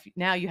the stuff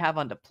now you have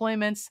on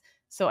deployments.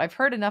 So I've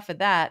heard enough of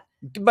that.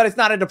 But it's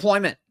not a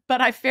deployment. But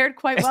I fared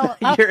quite well.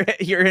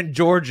 You're in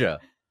Georgia.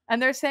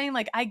 And they're saying,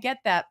 like, I get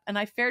that. And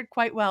I fared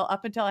quite well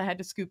up until I had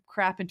to scoop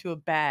crap into a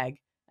bag.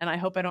 And I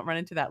hope I don't run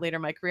into that later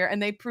in my career.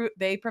 And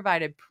they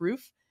provided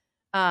proof.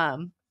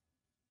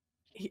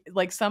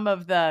 Like some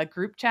of the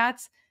group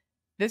chats.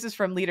 This is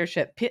from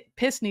leadership.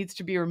 Piss needs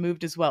to be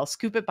removed as well.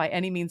 Scoop it by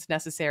any means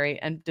necessary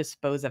and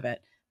dispose of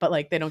it. But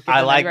like they don't get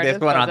I like this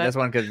one on this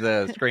one because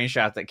the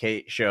screenshot that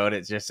Kate showed,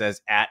 it just says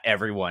at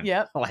everyone.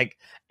 Yep. Like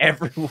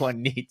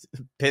everyone needs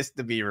piss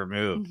to be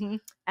removed.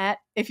 Mm-hmm.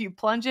 If you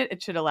plunge it,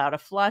 it should allow to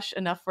flush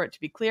enough for it to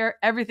be clear.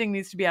 Everything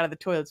needs to be out of the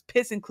toilets,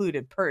 piss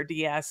included per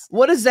DS.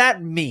 What does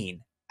that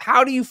mean?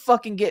 How do you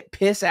fucking get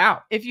piss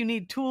out? If you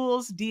need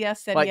tools,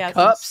 DS said like he has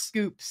cups?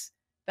 Scoops.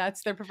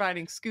 They're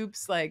providing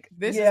scoops. Like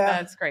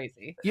that's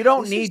crazy. You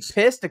don't need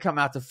piss to come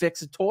out to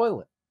fix a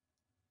toilet.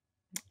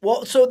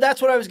 Well, so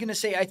that's what I was going to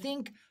say. I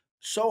think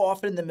so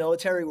often in the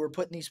military, we're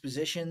put in these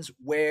positions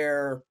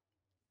where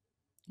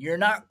you're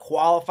not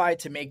qualified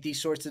to make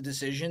these sorts of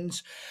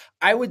decisions.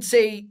 I would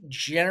say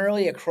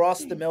generally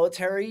across the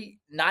military,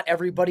 not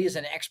everybody is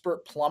an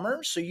expert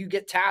plumber. So you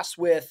get tasked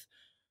with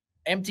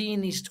emptying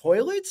these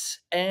toilets,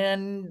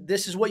 and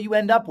this is what you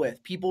end up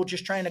with. People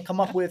just trying to come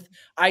up with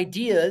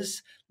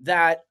ideas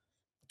that,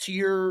 to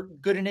your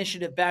good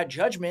initiative, bad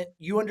judgment,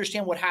 you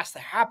understand what has to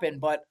happen,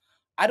 but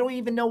I don't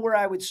even know where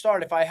I would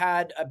start if I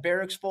had a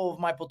barracks full of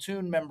my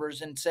platoon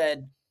members and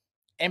said,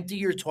 empty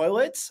your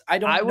toilets.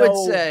 I would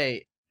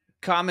say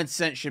common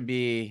sense should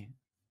be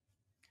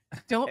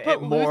don't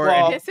put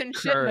more piss and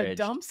shit in the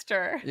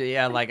dumpster.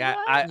 Yeah, like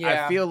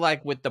I feel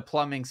like with the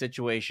plumbing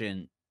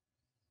situation,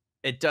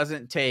 it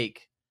doesn't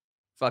take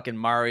fucking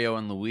Mario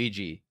and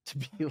Luigi to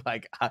be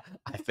like, I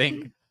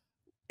think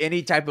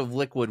any type of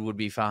liquid would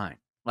be fine.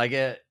 Like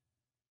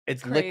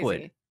it's Crazy.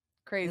 liquid.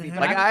 Crazy. Mm-hmm.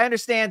 But Like I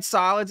understand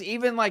solids,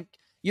 even like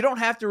you don't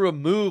have to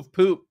remove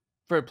poop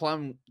for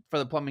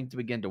the plumbing to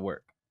begin to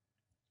work.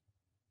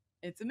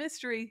 It's a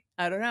mystery.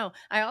 I don't know.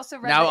 I also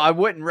read I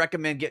wouldn't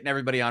recommend getting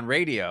everybody on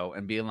radio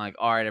and being like,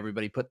 all right,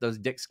 everybody put those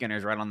dick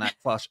skinners right on that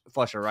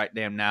flusher right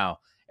damn now.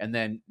 And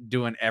then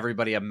doing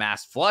everybody a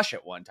mass flush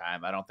at one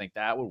time. I don't think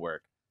that would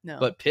work. No.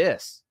 But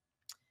piss.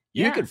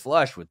 You could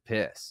flush with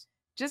piss.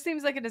 Just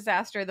seems like a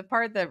disaster. The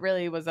part that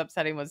really was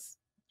upsetting was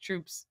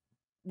troops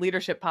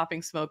leadership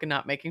popping smoke and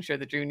not making sure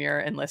the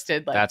junior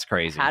enlisted that's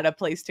crazy had a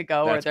place to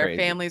go that's or their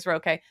crazy. Families were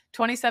okay.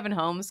 27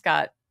 homes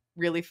got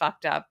really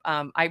fucked up.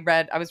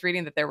 I was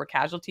reading that there were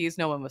casualties.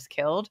 No one was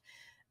killed.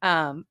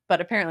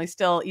 But apparently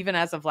still, even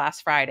as of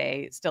last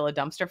Friday, still a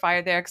dumpster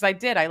fire there. Cause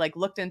I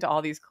looked into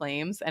all these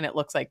claims and it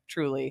looks like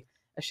truly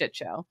a shit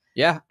show.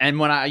 Yeah. And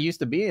when I used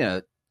to be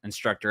an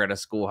instructor at a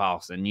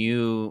schoolhouse, and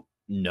you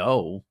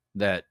know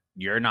that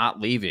you're not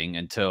leaving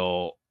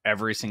until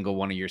every single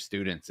one of your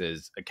students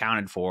is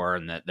accounted for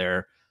and that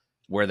they're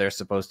where they're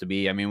supposed to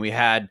be. I mean, we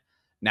had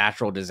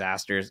natural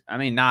disasters. I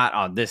mean, not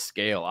on this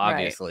scale,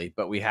 obviously, right.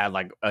 But we had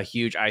like a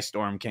huge ice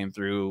storm came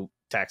through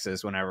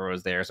Texas whenever it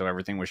was there. So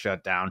everything was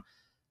shut down.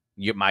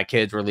 My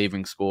kids were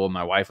leaving school.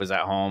 My wife was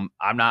at home.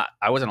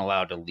 I wasn't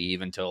allowed to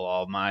leave until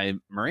all my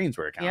Marines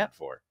were accounted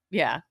for.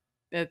 Yeah.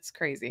 It's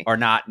crazy. Or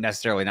not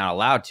necessarily not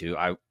allowed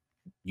to.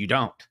 You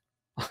don't.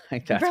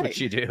 Like that's right. What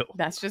you do.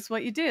 That's just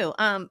what you do.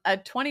 A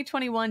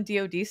 2021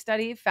 DoD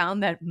study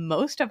found that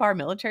most of our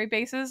military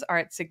bases are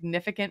at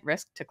significant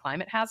risk to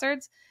climate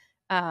hazards.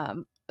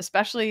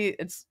 Especially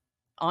it's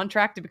on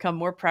track to become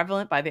more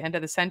prevalent by the end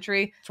of the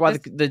century. That's why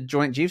the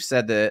Joint Chiefs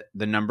said that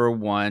the number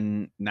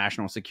one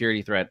national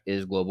security threat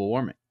is global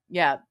warming.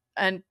 Yeah.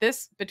 And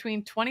this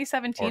between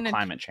 2017 or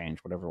climate change,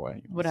 whatever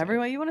way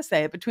you want to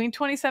say it. Between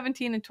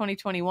 2017 and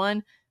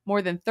 2021,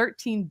 more than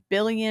 $13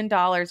 billion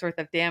worth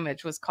of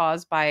damage was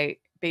caused by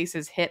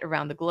bases hit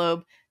around the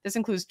globe. This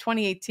includes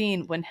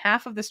 2018, when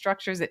half of the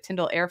structures at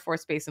Tyndall Air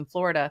Force Base in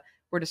Florida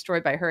were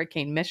destroyed by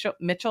Hurricane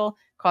Mitchell,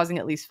 causing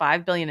at least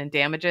 $5 billion in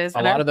damages.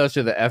 A lot of those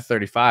are the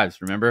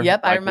F-35s, remember?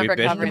 Yep, like I remember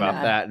we bitched covering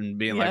about that and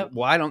being like,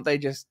 why don't they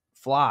just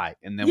fly?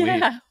 And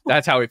then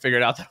that's how we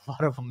figured out that a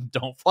lot of them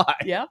don't fly.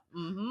 Yep.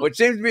 Mm-hmm. Which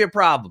seems to be a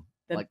problem.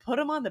 Then put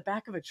them on the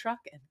back of a truck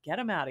and get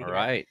them out of here.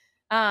 Right.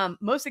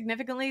 Most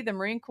significantly, the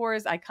Marine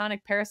Corps'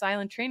 iconic Paris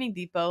Island Training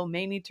Depot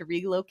may need to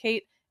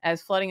relocate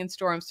as flooding and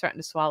storms threaten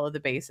to swallow the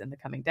base in the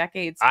coming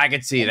decades. I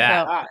could see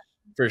that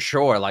for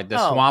sure. Like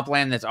the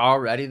swampland that's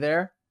already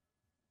there.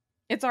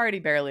 It's already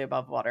barely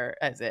above water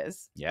as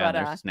is. Yeah, but,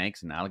 there's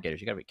snakes and alligators.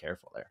 You got to be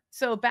careful there.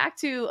 So back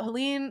to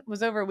Helene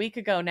was over a week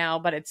ago now,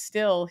 but it's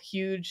still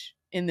huge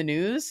in the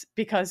news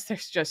because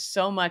there's just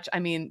so much. I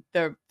mean,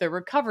 the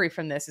recovery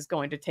from this is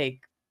going to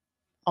take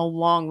a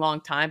long,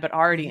 long time, but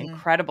already Mhm.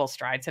 incredible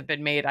strides have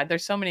been made.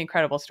 There's so many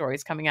incredible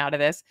stories coming out of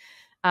this.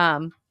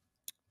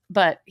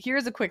 But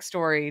here's a quick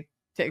story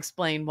to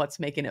explain what's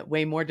making it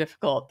way more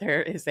difficult.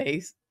 There is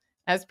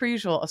as per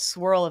usual, a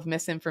swirl of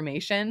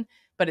misinformation,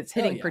 but it's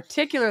hitting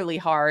particularly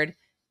hard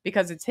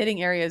because it's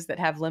hitting areas that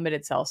have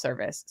limited cell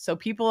service. So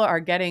people are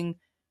getting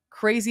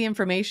crazy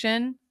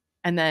information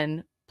and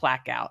then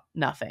blackout,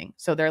 nothing.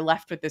 So they're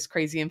left with this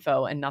crazy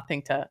info and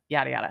nothing to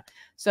yada, yada.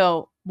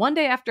 So one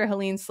day after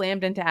Helene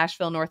slammed into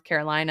Asheville, North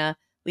Carolina,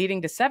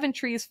 leading to 7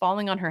 trees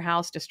falling on her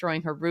house,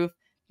 destroying her roof,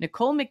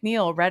 Nicole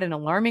McNeil read an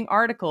alarming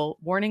article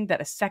warning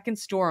that a second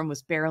storm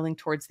was barreling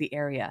towards the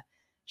area.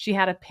 She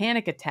had a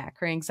panic attack,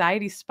 her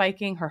anxiety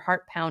spiking, her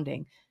heart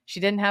pounding. She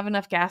didn't have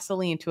enough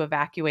gasoline to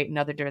evacuate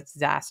another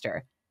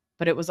disaster,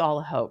 but it was all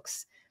a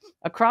hoax.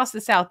 Across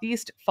the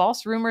Southeast,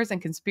 false rumors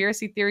and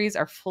conspiracy theories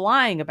are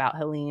flying about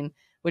Helene,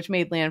 which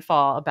made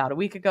landfall about a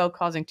week ago,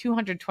 causing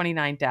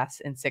 229 deaths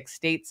in 6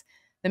 states.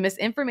 The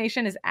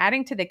misinformation is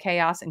adding to the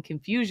chaos and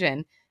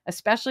confusion,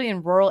 especially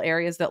in rural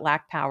areas that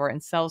lack power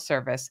and cell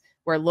service,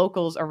 where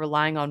locals are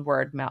relying on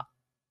word mouth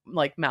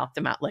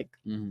to mouth,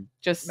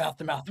 just mouth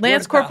to mouth.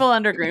 Lance Corporal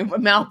Underground,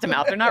 mouth to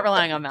mouth. They're not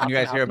relying on mouth to mouth.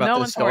 You guys hear about no the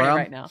one's horny storm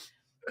right now.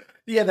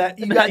 Yeah, that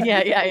you got.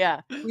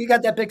 yeah. You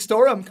got that big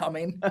storm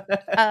coming.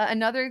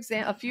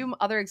 A few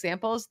other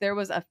examples. There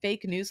was a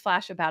fake news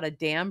flash about a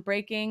dam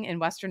breaking in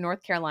Western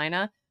North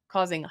Carolina,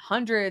 causing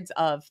hundreds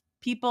of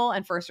people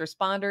and first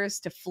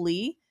responders to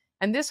flee.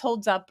 And this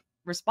holds up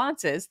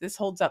responses. This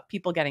holds up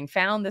people getting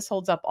found. This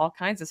holds up all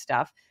kinds of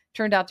stuff.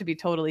 Turned out to be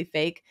totally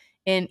fake.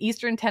 In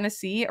Eastern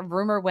Tennessee, a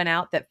rumor went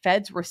out that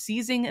feds were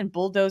seizing and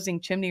bulldozing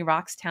Chimney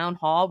Rock's town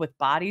hall with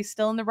bodies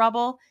still in the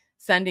rubble,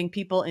 sending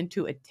people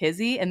into a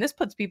tizzy. And this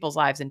puts people's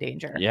lives in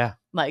danger. Yeah.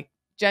 Like,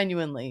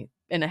 genuinely,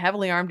 in a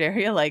heavily armed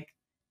area, like,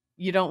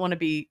 you don't want to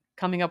be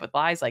coming up with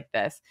lies like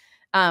this.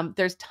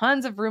 There's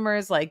tons of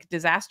rumors like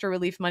disaster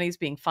relief monies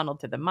being funneled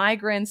to the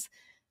migrants.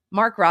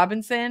 Mark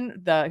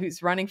Robinson,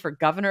 who's running for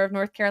governor of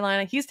North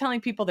Carolina, he's telling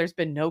people there's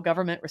been no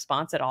government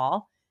response at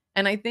all.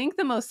 And I think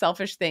the most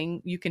selfish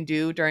thing you can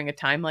do during a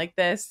time like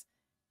this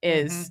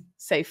is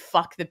say,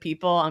 fuck the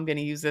people. I'm going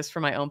to use this for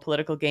my own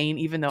political gain,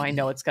 even though I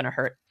know it's going to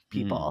hurt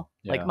people,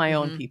 like my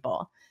own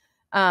people.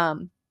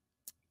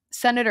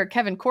 Senator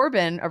Kevin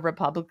Corbin, a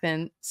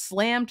Republican,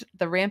 slammed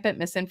the rampant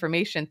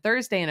misinformation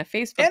Thursday in a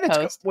Facebook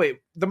post. Wait,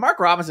 the Mark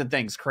Robinson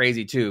thing's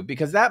crazy too,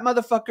 because that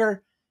motherfucker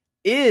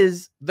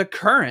is the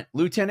current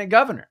lieutenant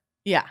governor.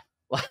 Yeah.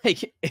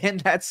 Like, in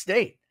that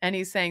state. And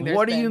he's saying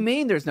what do you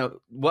mean there's no...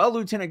 Well,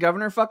 lieutenant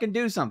governor, fucking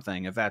do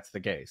something if that's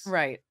the case.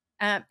 Right.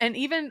 And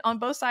even on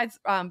both sides,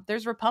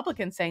 there's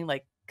Republicans saying,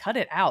 like, cut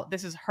it out.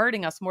 This is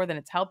hurting us more than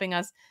it's helping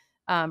us.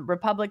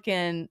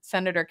 Republican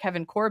Senator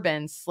Kevin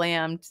Corbin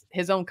slammed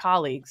his own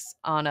colleagues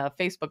on a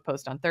Facebook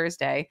post on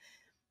Thursday.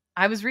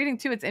 I was reading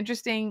too. It's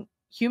interesting.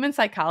 Human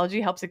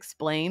psychology helps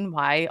explain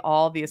why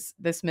all this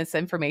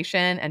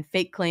misinformation and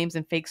fake claims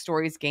and fake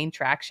stories gain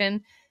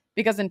traction.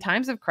 Because in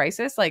times of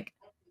crisis, like,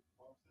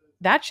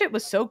 that shit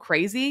was so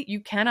crazy,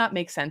 you cannot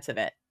make sense of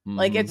it.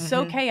 Like, it's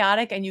so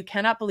chaotic and you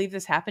cannot believe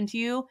this happened to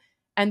you.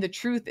 And the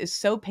truth is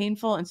so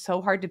painful and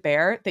so hard to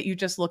bear that you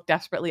just look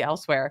desperately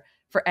elsewhere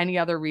for any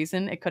other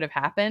reason it could have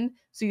happened.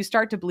 So you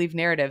start to believe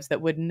narratives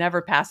that would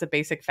never pass a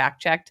basic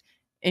fact check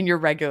in your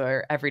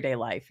regular everyday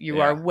life.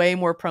 You are way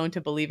more prone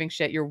to believing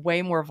shit. You're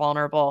way more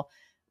vulnerable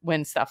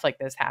when stuff like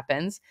this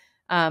happens.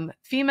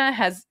 FEMA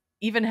has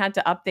even had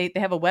to update.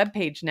 They have a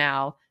webpage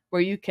now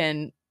where you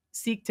can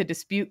seek to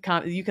dispute.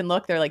 You can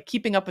look, they're like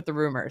keeping up with the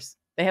rumors.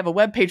 They have a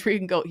webpage where you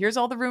can go, here's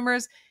all the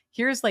rumors.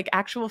 Here's like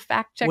actual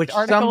fact checked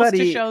articles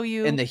to show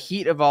you. In the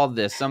heat of all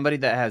this, somebody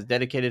that has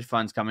dedicated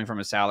funds coming from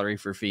a salary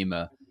for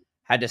FEMA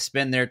had to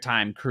spend their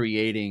time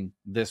creating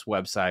this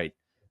website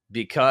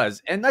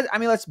because, and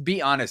let's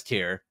be honest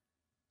here,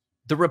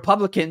 the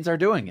Republicans are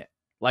doing it.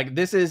 Like,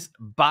 this is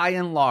by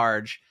and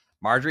large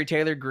Marjorie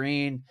Taylor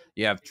Greene.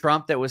 You have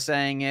Trump that was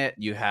saying it.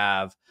 You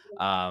have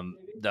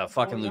the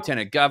fucking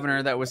lieutenant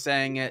governor that was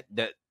saying it.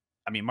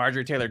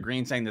 Marjorie Taylor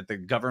Greene saying that the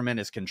government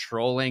is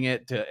controlling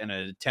it in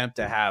an attempt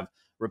to have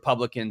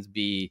Republicans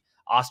be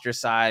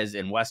ostracized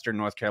in Western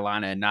North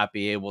Carolina and not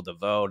be able to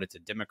vote. It's a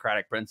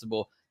democratic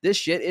principle. This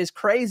shit is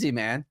crazy,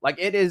 man. Like,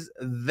 it is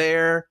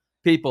their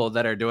people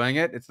that are doing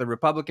it. It's the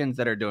Republicans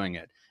that are doing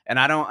it. And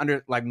I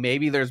don't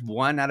maybe there's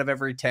 1 out of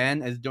every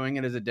 10 is doing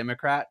it as a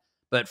Democrat,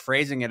 but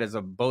phrasing it as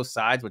a both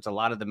sides, which a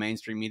lot of the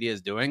mainstream media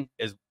is doing,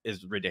 is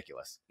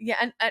ridiculous. Yeah,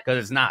 and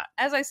because it's not.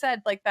 As I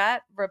said, like,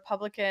 that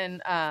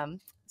Republican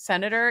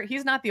senator,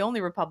 he's not the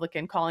only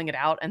Republican calling it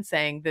out and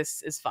saying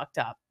this is fucked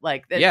up.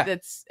 Like,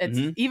 it's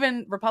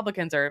even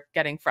Republicans are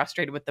getting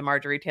frustrated with the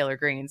Marjorie Taylor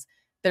Greenes.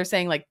 They're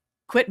saying, like,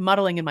 quit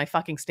muddling in my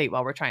fucking state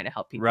while we're trying to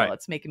help people. Right.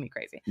 It's making me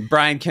crazy.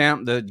 Brian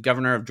Kemp, the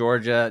governor of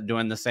Georgia,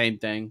 doing the same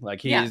thing.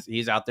 Like,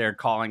 he's out there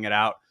calling it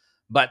out.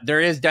 But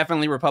there is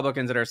definitely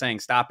Republicans that are saying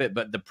stop it.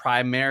 But the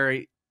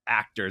primary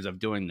actors of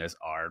doing this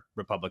are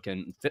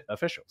Republican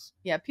officials.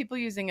 Yeah, people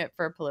using it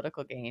for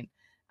political gain.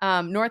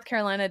 North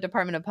Carolina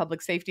Department of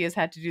Public Safety has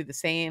had to do the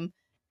same.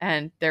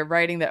 And they're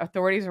writing that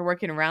authorities are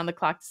working around the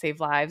clock to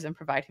save lives and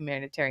provide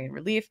humanitarian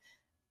relief.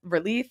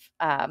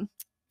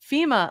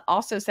 FEMA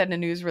also said in a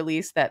news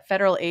release that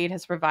federal aid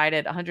has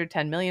provided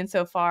 $110 million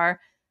so far.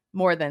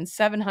 More than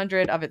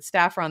 700 of its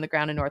staff are on the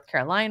ground in North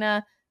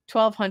Carolina,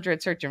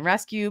 1,200 search and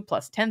rescue,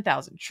 plus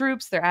 10,000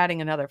 troops. They're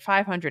adding another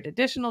 500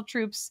 additional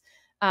troops.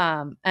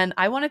 And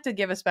I wanted to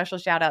give a special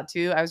shout out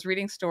too. I was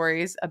reading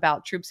stories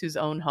about troops whose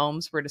own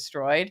homes were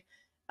destroyed,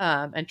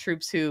 and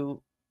troops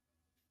who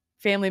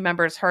family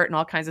members hurt and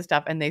all kinds of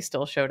stuff, and they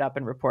still showed up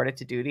and reported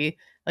to duty.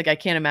 Like, I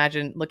can't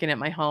imagine looking at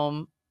my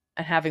home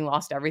and having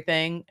lost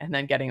everything and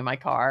then getting in my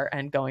car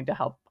and going to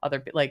help other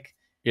people. Like,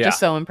 just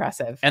so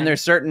impressive. And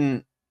there's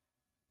certain,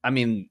 I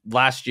mean,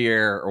 last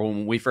year or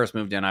when we first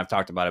moved in, I've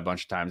talked about it a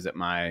bunch of times that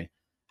my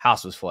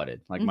house was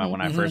flooded. Like when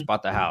I first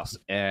bought the house,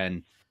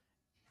 and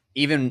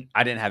even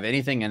I didn't have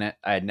anything in it.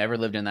 I had never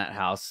lived in that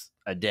house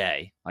a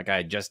day. Like,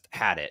 I just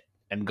had it,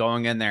 and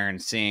going in there and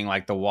seeing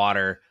like the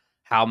water,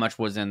 how much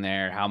was in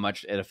there, how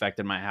much it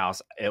affected my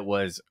house. It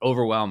was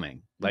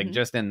overwhelming. Like,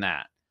 just in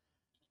that,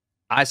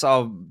 I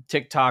saw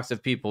TikToks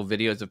of people,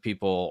 videos of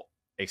people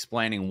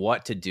explaining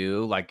what to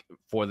do, like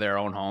for their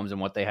own homes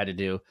and what they had to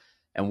do.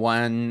 And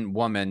one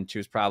woman, she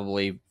was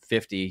probably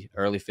 50,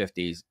 early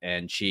 50s,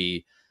 and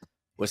she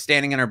was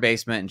standing in her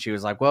basement, and she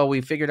was like, well,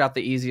 we figured out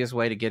the easiest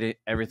way to get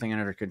everything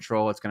under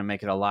control. It's going to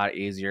make it a lot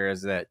easier,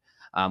 is that,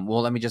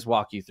 well, let me just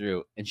walk you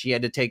through. And she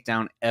had to take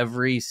down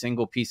every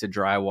single piece of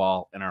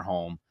drywall in her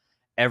home.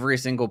 Every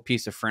single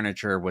piece of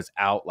furniture was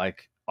out,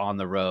 like on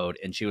the road.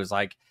 And she was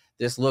like,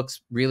 this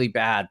looks really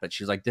bad, but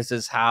she's like, this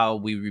is how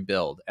we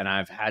rebuild. And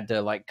I've had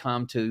to like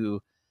come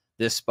to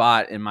this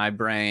spot in my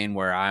brain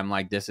where I'm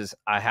like,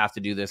 I have to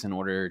do this in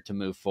order to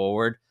move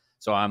forward.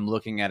 So I'm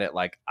looking at it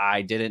like,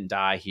 I didn't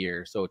die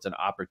here, so it's an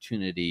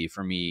opportunity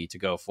for me to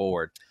go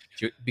forward.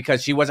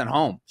 Because she wasn't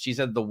home. She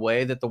said the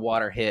way that the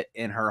water hit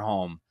in her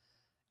home,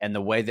 and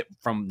the way that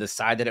from the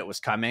side that it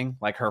was coming,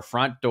 like her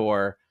front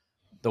door,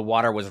 the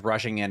water was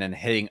rushing in and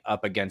hitting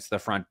up against the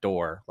front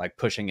door, like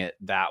pushing it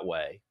that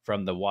way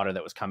from the water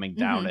that was coming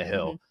down a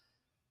hill.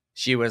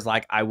 She was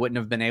like, I wouldn't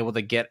have been able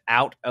to get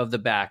out of the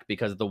back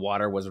because the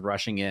water was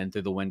rushing in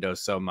through the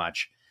windows so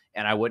much.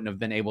 And I wouldn't have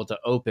been able to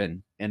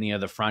open any of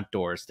the front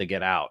doors to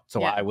get out.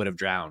 So I would have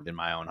drowned in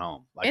my own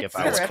home. Like, it's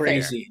if I was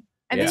crazy.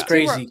 And it's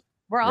crazy.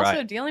 We're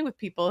also dealing with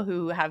people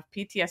who have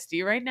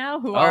PTSD right now,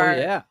 who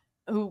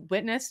who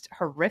witnessed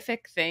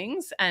horrific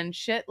things and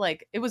shit.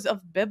 Like, it was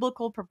of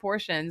biblical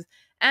proportions.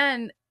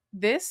 And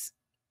this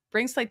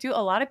brings like to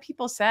a lot of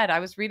people said, I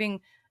was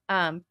reading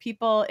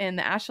people in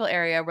the Asheville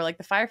area where like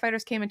the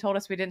firefighters came and told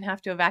us we didn't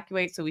have to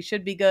evacuate, so we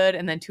should be good.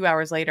 And then 2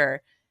 hours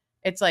later,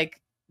 it's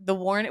like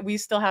we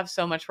still have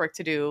so much work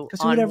to do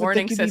on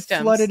warning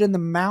systems. Flooded in the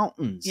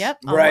mountains. Yep.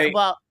 Right.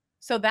 Well,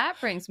 so that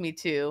brings me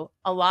to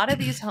a lot of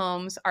these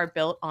homes are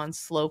built on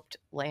sloped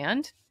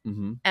land,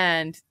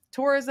 and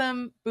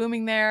tourism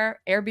booming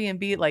there,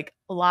 Airbnb, like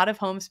a lot of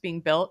homes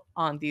being built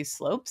on these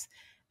slopes.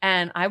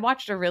 And I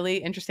watched a really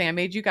interesting, I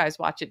made you guys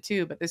watch it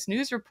too, but this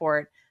news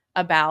report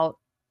about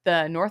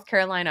the North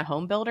Carolina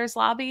home builders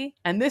lobby.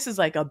 And this is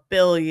like $1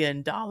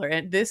 billion.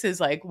 And this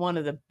is like one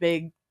of the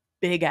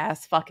big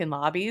ass fucking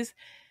lobbies.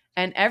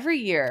 And every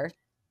year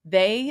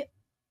they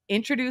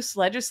introduce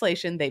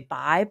legislation. They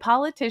buy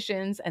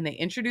politicians and they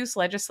introduce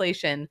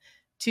legislation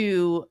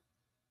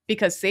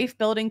because safe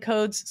building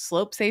codes,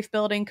 slope safe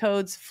building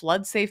codes,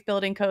 flood safe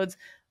building codes,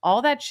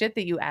 all that shit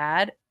that you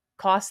add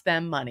costs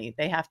them money.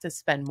 They have to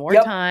spend more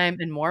time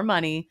and more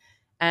money,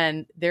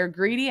 and their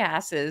greedy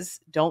asses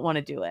don't want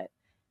to do it.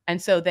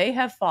 And so they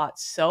have fought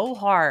so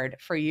hard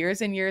for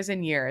years and years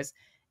and years,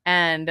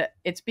 and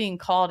it's being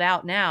called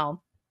out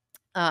now.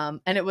 And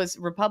it was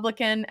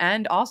Republican,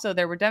 and also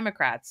there were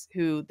Democrats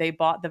who they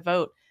bought the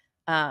vote.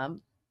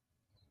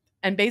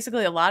 And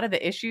basically a lot of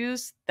the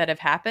issues that have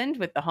happened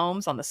with the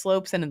homes on the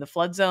slopes and in the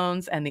flood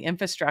zones and the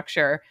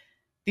infrastructure,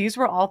 these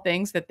were all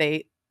things that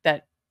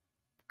that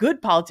good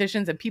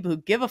politicians and people who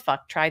give a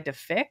fuck tried to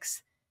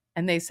fix.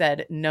 And they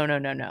said,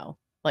 no.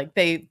 Like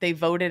they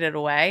voted it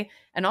away.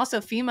 And also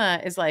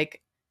FEMA is like,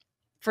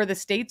 for the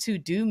states who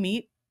do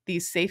meet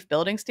these safe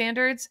building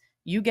standards,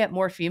 you get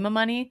more FEMA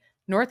money.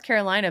 North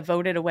Carolina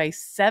voted away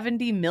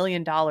 $70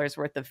 million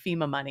worth of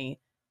FEMA money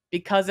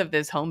because of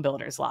this home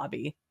builders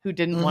lobby who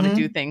didn't want to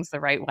do things the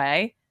right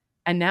way.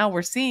 And now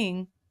we're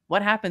seeing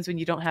what happens when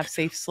you don't have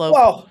safe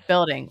slope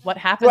building. What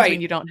happens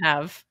when you don't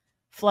have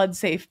flood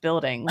safe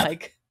building?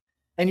 Like,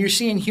 and you're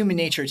seeing human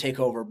nature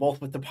take over,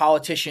 both with the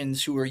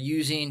politicians who are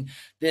using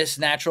this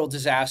natural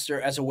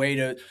disaster as a way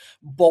to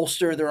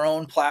bolster their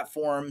own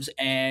platforms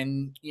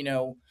and,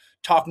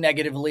 talk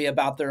negatively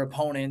about their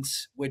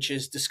opponents, which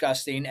is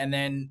disgusting. And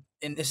then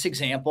in this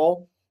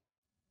example,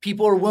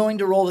 people are willing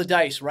to roll the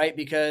dice, right?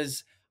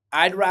 Because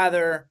I'd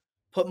rather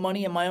put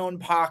money in my own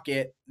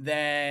pocket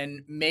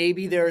than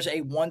maybe there's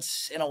a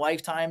once in a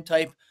lifetime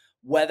type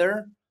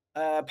weather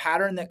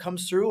pattern that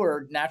comes through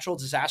or natural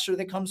disaster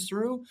that comes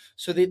through.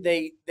 So that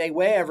they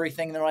weigh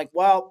everything. And they're like,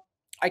 well,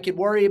 I could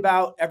worry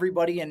about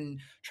everybody and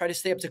try to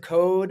stay up to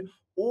code,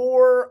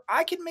 or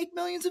I can make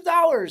millions of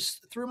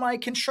dollars through my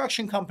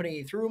construction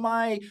company, through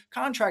my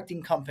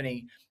contracting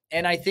company.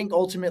 And I think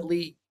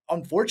ultimately,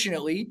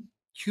 unfortunately,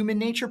 human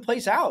nature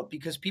plays out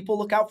because people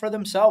look out for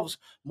themselves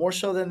more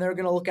so than they're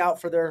going to look out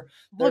for their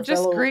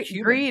just fellow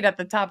human. greed at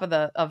the top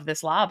of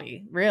this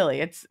lobby. Really,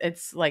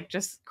 it's like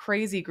just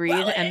crazy greed.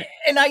 Well, and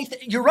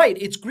you're right,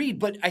 it's greed,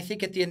 but I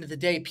think at the end of the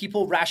day,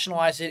 people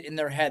rationalize it in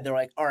their head. They're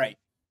like, all right,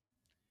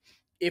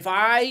 if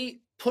I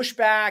push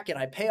back and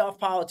I pay off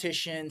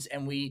politicians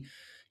and we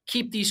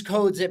keep these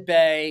codes at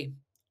bay,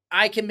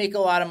 I can make a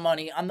lot of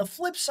money. On the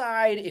flip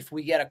side, if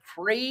we get a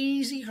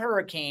crazy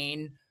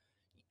hurricane,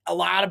 a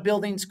lot of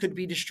buildings could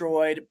be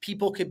destroyed.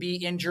 People could be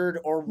injured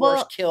or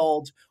worse,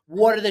 killed.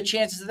 What are the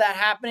chances of that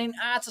happening?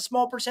 It's a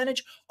small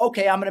percentage.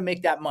 Okay, I'm going to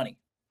make that money.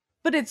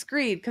 But it's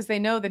greed because they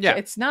know that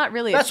it's not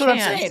really That's a what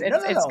chance. I'm saying.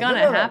 It's going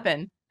to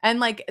happen. And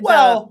like,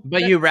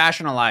 but you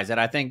rationalize it.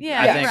 I think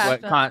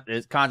what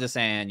Khan's is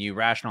saying, you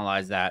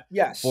rationalize that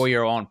for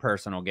your own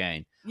personal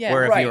gain. Yeah,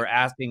 where if you were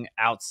asking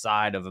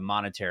outside of a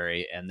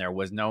monetary and there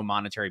was no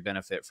monetary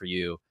benefit for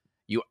you,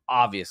 you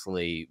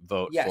obviously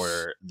vote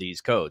for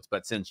these codes.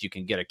 But since you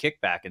can get a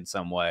kickback in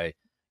some way,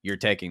 you're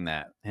taking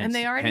that. And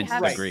they already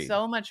have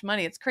so much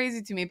money. It's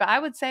crazy to me. But I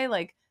would say,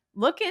 like,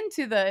 look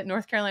into the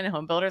North Carolina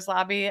home builders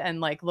lobby and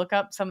like look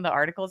up some of the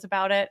articles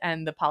about it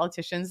and the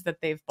politicians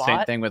that they've bought.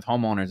 Same thing with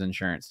homeowners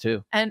insurance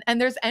too. And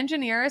there's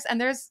engineers,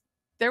 and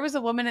there was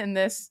a woman in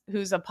this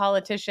who's a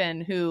politician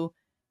who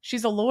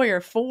she's a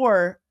lawyer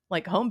for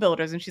like home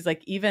builders, and she's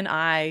like, even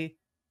I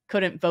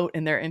couldn't vote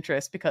in their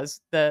interest because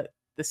the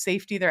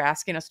safety they're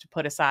asking us to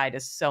put aside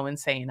is so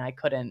insane. I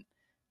couldn't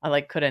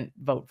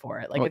vote for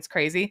it. Like, it's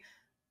crazy.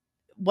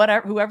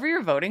 Whoever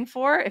you're voting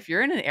for, if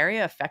you're in an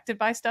area affected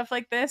by stuff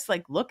like this,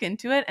 like, look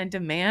into it and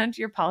demand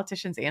your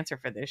politicians answer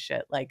for this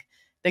shit. Like,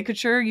 they could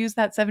sure use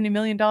that $70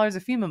 million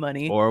of FEMA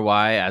money. Or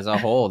why, as a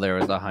whole, there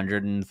was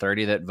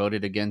 130 that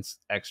voted against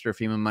extra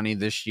FEMA money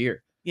this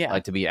year. Yeah.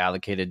 Like, to be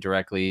allocated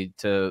directly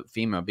to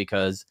FEMA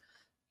because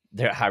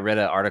I read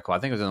an article, I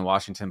think it was in the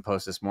Washington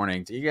Post this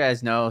morning. Do you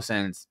guys know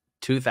since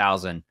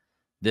 2000,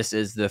 this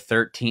is the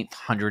 13th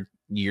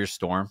 100-year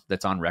storm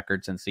that's on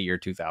record since the year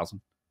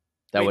 2000?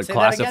 That would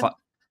classify.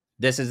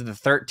 This is the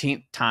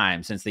 13th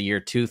time since the year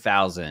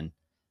 2000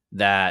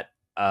 that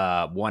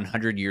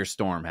 100-year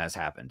storm has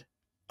happened.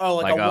 Oh,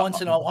 like a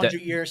once in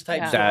 100 years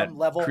type storm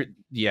level?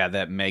 Yeah,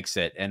 that makes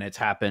it. And it's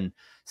happened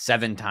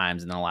 7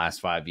 times in the last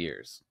 5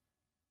 years.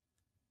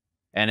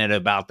 And it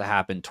about to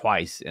happen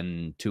twice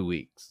in 2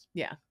 weeks.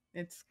 Yeah,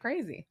 it's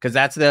crazy. Because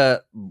that's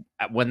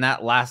when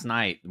that last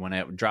night, when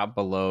it dropped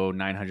below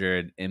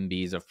 900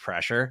 MBs of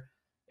pressure,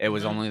 it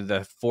was only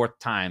the 4th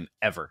time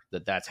ever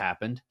that's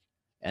happened.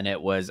 And it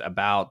was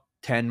about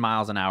 10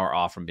 miles an hour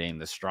off from being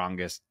the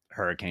strongest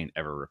hurricane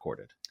ever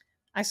recorded.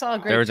 I saw a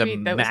great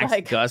tweet that was like,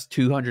 max gust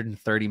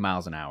 230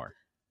 miles an hour.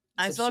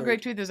 I saw a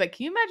great tweet that was like,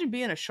 can you imagine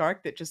being a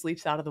shark that just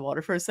leaps out of the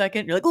water for a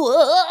second? You're like,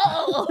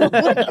 whoa, what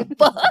the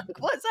fuck?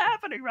 What's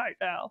happening right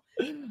now?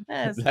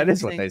 That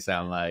is what they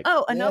sound like.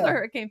 Oh, another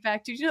hurricane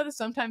fact. Did you know that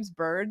sometimes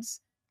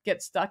birds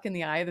get stuck in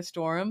the eye of the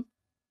storm?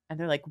 And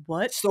they're like,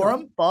 what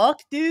storm? Fuck,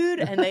 dude.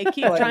 And they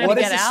keep like, trying to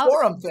get out.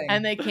 Storm thing?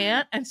 And they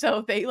can't. And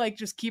so they like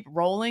just keep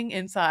rolling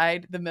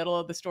inside the middle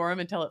of the storm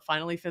until it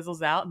finally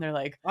fizzles out. And they're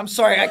like, I'm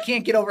sorry, I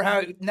can't get over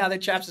how now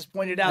that Chaps has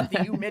pointed out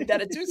that you made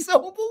that a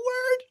 2-syllable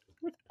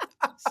word.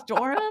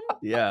 Storm?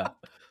 Yeah.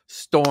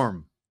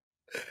 Storm.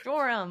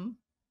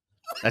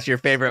 That's your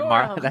favorite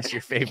that's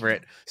your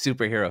favorite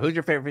superhero. Who's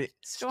your favorite?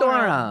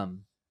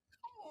 Storm.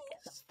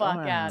 Fuck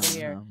out of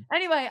here.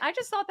 Anyway, I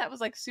just thought that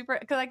was like super,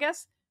 because I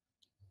guess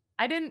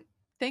I didn't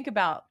think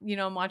about,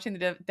 I'm watching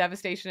the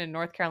devastation in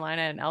North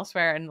Carolina and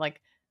elsewhere, and like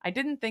I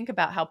didn't think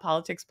about how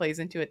politics plays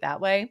into it that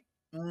way.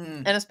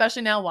 And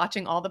especially now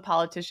watching all the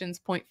politicians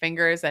point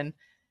fingers and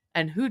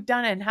who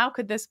done it and how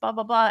could this blah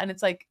blah blah, and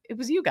it's like, it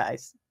was you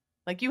guys.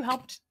 Like, you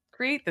helped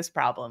create this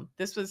problem.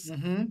 This was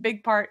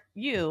big part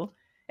you.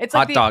 It's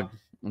like hot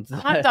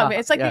dog.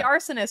 It's like the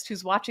arsonist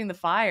who's watching the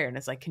fire and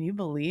it's like, can you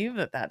believe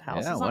that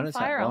house is on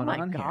fire? Oh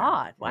my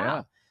God.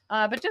 Wow.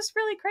 Yeah. But just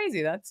really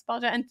crazy. That's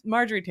and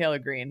Marjorie Taylor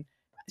Greene.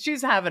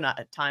 She's having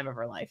a time of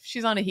her life.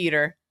 She's on a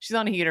heater. She's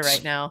on a heater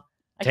right now.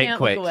 I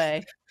can't look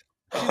away.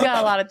 She's got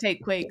a lot of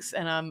take quakes,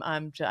 and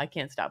I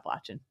can't stop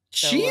watching.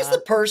 So, she's the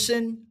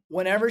person,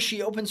 whenever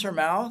she opens her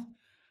mouth,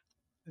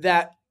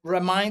 that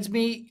reminds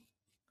me,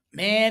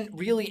 man,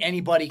 really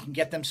anybody can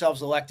get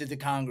themselves elected to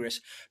Congress,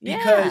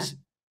 because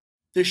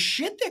the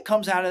shit that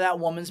comes out of that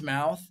woman's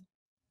mouth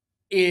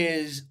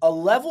is a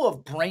level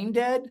of brain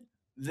dead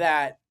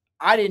that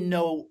I didn't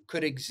know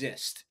could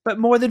exist. But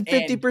more than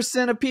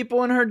 50% of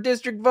people in her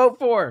district vote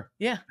for her.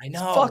 Yeah, I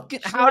know.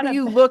 How do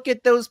you look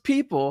at those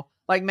people,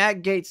 like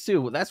Matt Gaetz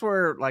too? That's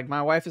where like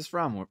my wife is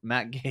from,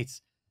 Matt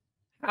Gaetz.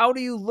 How do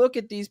you look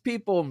at these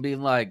people and be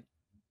like,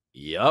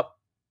 "Yup,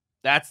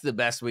 that's the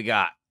best we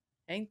got"?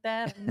 Ain't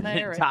that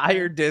America?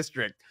 Entire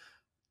district.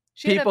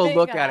 people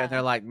look at it and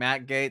they're like,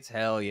 Matt Gaetz,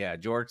 hell yeah.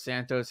 George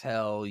Santos,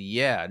 hell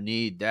yeah.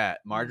 Need that.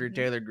 Marjorie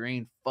Taylor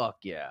Greene, fuck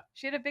yeah.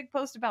 She had a big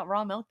post about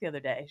raw milk the other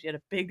day. She had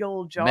a big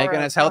old jar. Making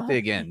us healthy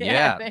again.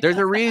 Yeah. There's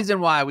a reason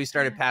why we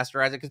started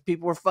pasteurizing, because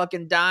people were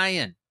fucking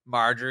dying,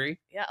 Marjorie.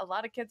 Yeah, a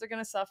lot of kids are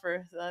going to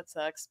suffer. So that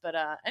sucks. But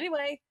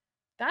anyway,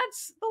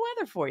 that's the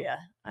weather for you.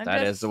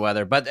 That is the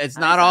weather. But it's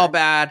not all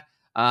bad.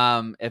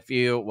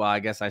 I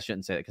guess I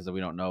shouldn't say it because we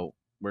don't know.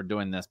 We're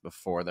doing this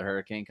before the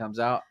hurricane comes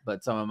out,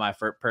 but some of my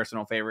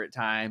personal favorite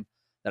time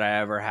that I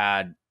ever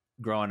had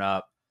growing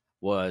up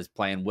was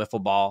playing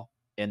wiffle ball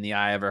in the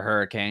eye of a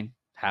hurricane.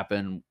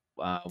 Happened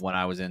when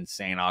I was in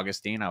St.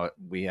 Augustine.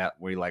 We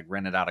like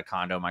rented out a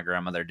condo. My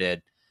grandmother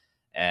did,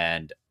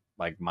 and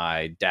like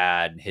my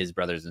dad, his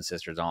brothers and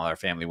sisters, and all our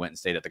family went and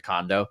stayed at the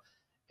condo.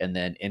 And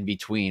then in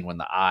between, when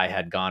the eye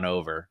had gone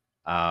over,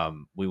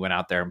 we went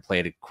out there and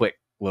played a quick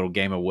little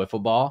game of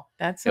wiffle ball.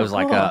 It was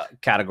like a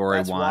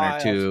category 1 or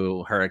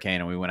 2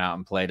 hurricane, and we went out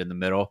and played in the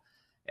middle,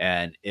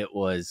 and it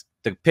was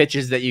the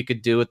pitches that you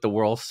could do with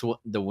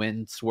the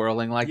wind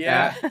swirling like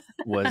that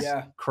was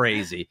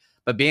crazy.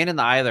 But being in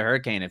the eye of the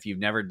hurricane, if you've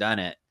never done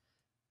it,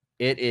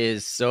 it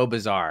is so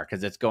bizarre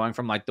because it's going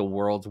from like the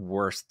world's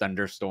worst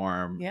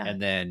thunderstorm,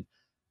 and then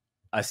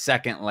a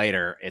second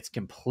later it's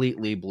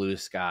completely blue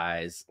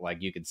skies,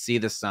 like you can see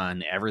the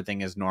sun,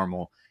 everything is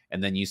normal.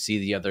 And then you see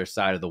the other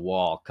side of the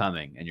wall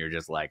coming, and you're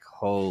just like,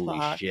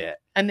 holy shit.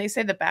 And they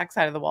say the back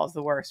side of the wall is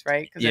the worst,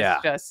 right? Because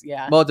it's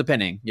just, Well,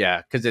 depending.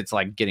 Yeah, because it's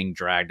like getting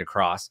dragged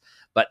across.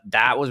 But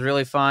that was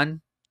really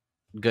fun.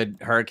 Good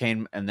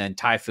hurricane. And then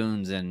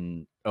typhoons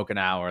in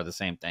Okinawa are the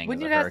same thing.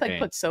 Wouldn't you guys like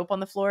put soap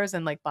on the floors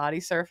and like body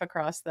surf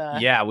across the...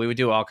 Yeah, we would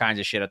do all kinds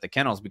of shit at the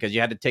kennels because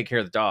you had to take care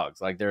of the dogs.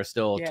 Like there are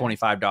still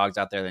 25 dogs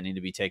out there that need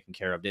to be taken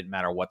care of. Didn't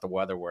matter what the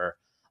weather were.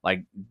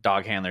 Like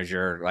dog handlers,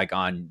 you're like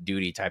on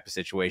duty type of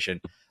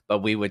situation. But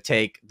we would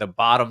take the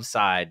bottom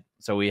side.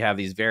 So we have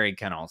these varied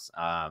kennels.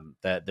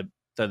 The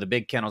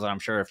big kennels, I'm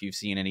sure if you've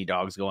seen any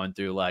dogs going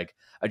through like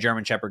a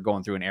German Shepherd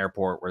going through an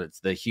airport where it's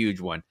the huge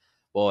one.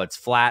 Well, it's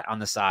flat on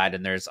the side,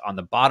 and there's on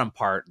the bottom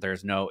part,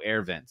 there's no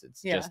air vents.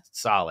 It's just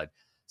solid.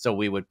 So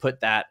we would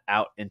put that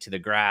out into the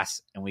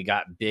grass, and we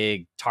got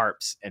big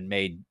tarps and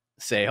made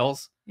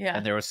sails. Yeah.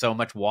 And there was so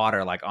much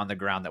water like on the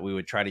ground that we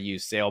would try to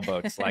use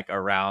sailboats like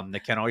around the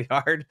kennel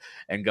yard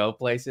and go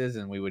places.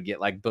 And we would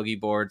get like boogie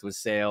boards with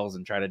sails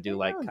and try to do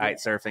like kite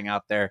surfing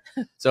out there.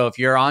 So if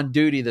you're on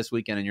duty this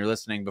weekend and you're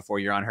listening before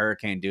you're on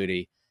hurricane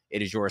duty,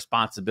 it is your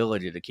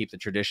responsibility to keep the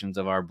traditions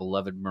of our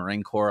beloved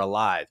Marine Corps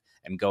alive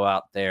and go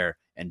out there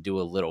and do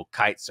a little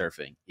kite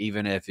surfing,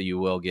 even if you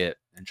will get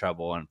in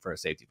trouble and for a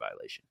safety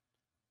violation.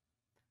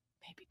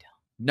 Maybe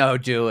don't. No,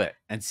 do it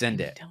and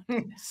send it. Don't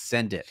do that.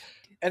 Send it.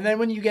 And then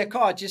when you get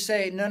caught, just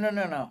say,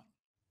 no.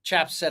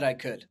 Chaps said I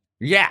could.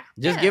 Yeah.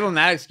 Just give him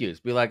that excuse.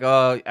 Be like,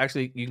 oh,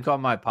 actually, you can call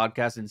my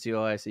podcast in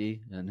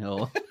COIC and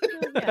he'll.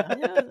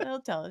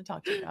 he'll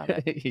talk to you about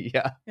it.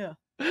 Yeah.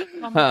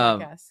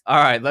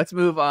 All right. Let's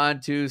move on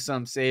to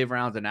some save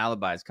rounds and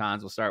alibis.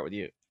 Cons, we'll start with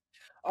you.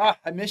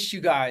 I missed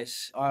you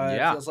guys.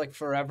 It feels like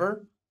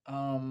forever.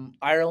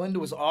 Ireland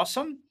was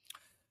awesome.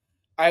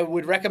 I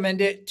would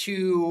recommend it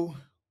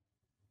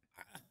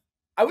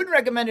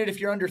if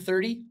you're under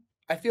 30.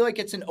 I feel like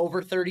it's an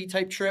over 30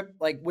 type trip,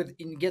 like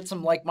you get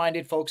some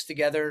like-minded folks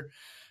together,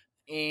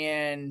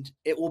 and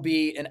it will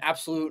be an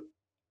absolute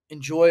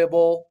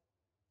enjoyable,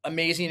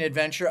 amazing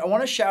adventure. I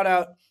want to shout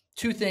out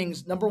 2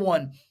 things. Number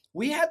 1,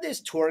 we had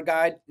this tour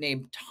guide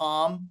named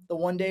Tom. The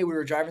one day we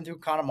were driving through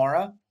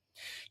Connemara.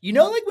 You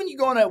know, like when you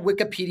go on a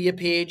Wikipedia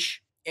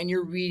page and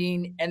you're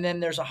reading, and then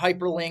there's a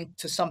hyperlink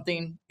to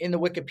something in the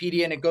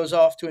Wikipedia and it goes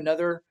off to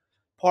another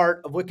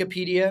part of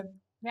Wikipedia?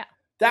 Yeah.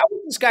 That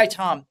was this guy,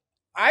 Tom.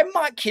 I'm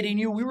not kidding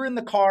you. We were in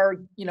the car,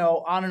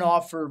 on and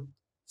off for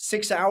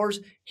 6 hours.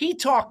 He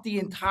talked the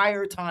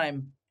entire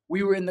time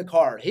we were in the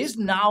car. His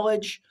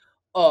knowledge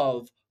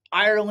of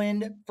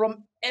Ireland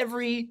from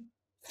every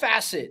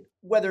facet,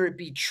 whether it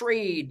be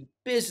trade,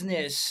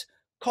 business,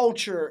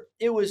 culture,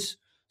 it was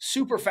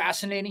super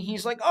fascinating.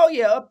 He's like, oh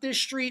yeah, up this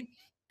street,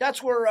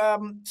 that's where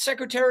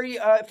Secretary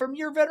from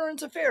your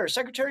Veterans Affairs,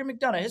 Secretary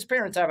McDonough, his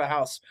parents have a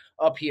house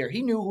up here.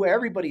 He knew where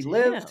everybody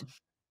lived.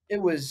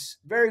 It was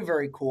very,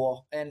 very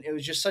cool. And it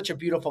was just such a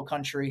beautiful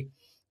country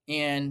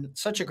and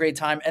such a great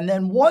time. And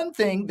then one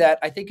thing that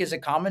I think is a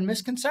common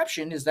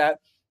misconception is that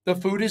the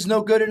food is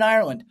no good in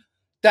Ireland.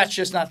 That's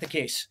just not the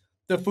case.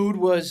 The food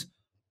was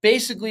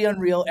basically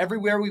unreal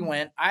everywhere we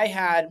went. I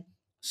had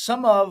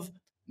some of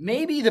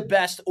maybe the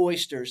best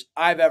oysters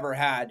I've ever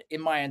had in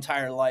my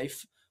entire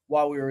life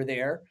while we were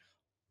there.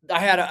 I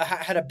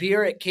had a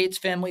beer at Kate's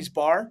Family's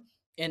Bar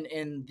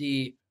in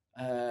the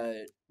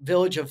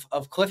village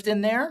of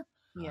Clifton there.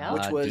 Yeah,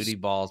 which was Duty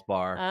Balls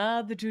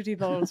Bar. The Duty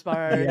Balls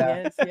Bar.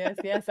 Yes.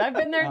 I've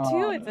been there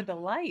too. It's a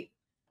delight.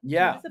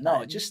 Yeah,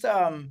 just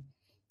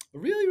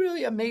really,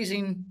 really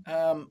amazing,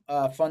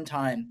 fun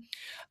time.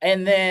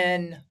 And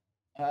then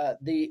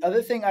the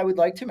other thing I would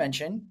like to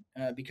mention,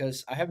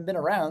 because I haven't been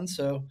around,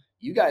 so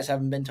you guys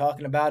haven't been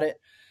talking about it,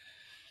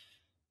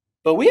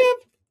 but we have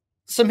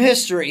some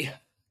history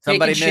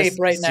Somebody taking shape missed.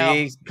 right now.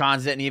 See,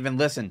 Cons didn't even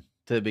listen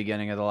to the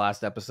beginning of the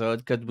last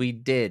episode because we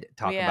did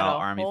talk We had about a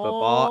Army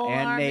football whole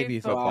and Army Navy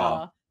football.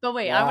 Wow. But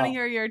wait, I want to Wow.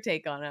 hear your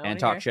take on it. And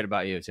talk shit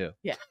about you too.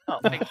 Yeah. Oh,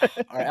 All right,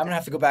 I'm gonna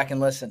have to go back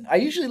and listen. I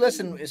usually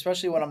listen,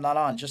 especially when I'm not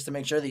on, just to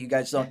make sure that you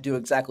guys don't do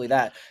exactly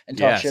that and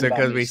talk Yeah, shit so about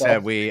because me. we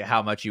said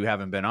how much you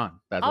haven't been on.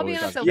 That's I'll what be we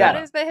honest. talked So about.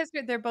 what is the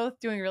history? They're both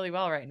doing really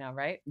well right now,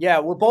 right? Yeah,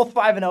 we're both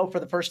 5-0 for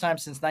the first time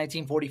since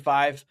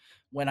 1945,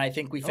 when I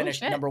think we finished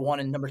shit. number 1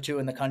 and number 2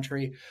 in the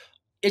country.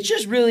 It's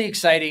just really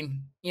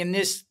exciting in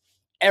this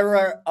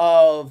era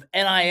of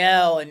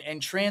NIL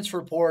and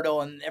transfer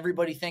portal, and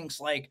everybody thinks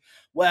like,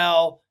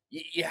 well,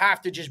 you have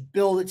to just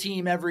build a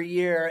team every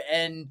year,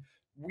 and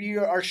we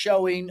are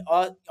showing,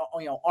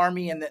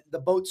 Army and the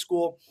boat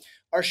school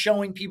are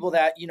showing people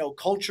that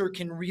culture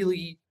can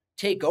really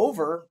take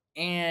over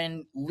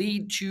and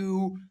lead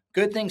to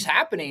good things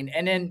happening,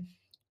 and then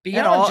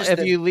beyond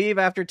if you leave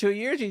after 2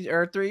 years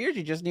or 3 years,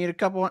 you just need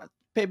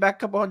pay back a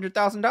couple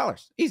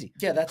 $100,000. Easy.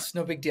 Yeah, that's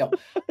no big deal.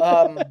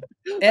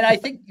 And I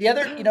think the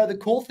other, the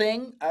cool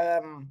thing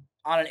on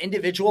an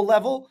individual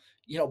level,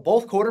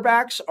 both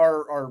quarterbacks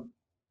are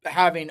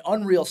having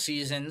unreal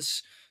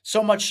seasons,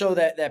 so much so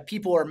that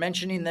people are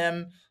mentioning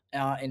them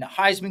in the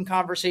Heisman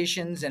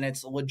conversations, and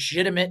it's a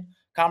legitimate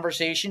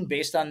conversation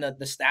based on the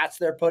stats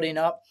they're putting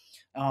up.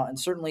 And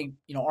certainly,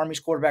 Army's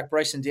quarterback,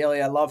 Bryson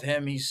Daly, I love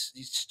him. He's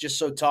just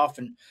so tough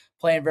and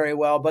playing very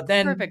well. But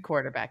then Perfect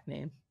quarterback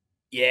name.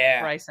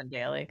 Yeah. Bryson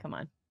Daly. Come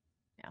on.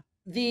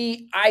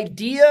 The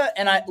idea,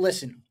 and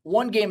listen,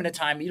 one game at a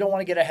time, you don't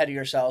want to get ahead of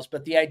yourselves,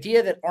 but the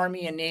idea that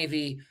Army and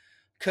Navy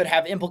could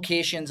have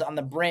implications on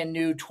the brand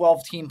new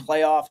 12-team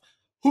playoff,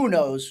 who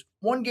knows?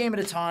 One game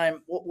at a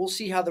time. We'll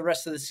see how the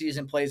rest of the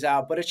season plays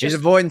out, but it's just... He's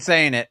avoiding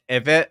saying it.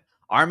 If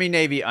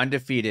Army-Navy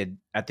undefeated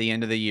at the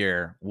end of the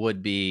year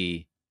would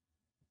be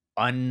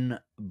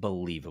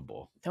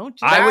unbelievable. Don't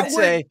you?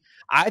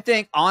 I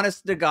think,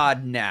 honest to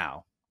God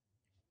now,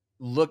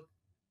 look,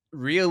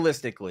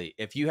 realistically,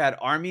 if you had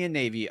Army and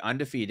Navy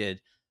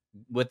undefeated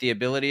with the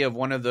ability of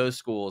one of those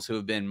schools who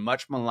have been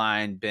much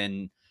maligned,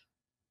 been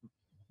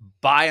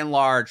by and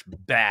large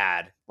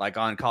bad, like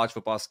on college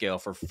football scale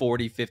for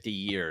 40, 50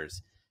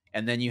 years,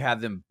 and then you have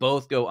them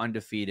both go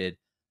undefeated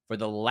for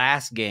the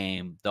last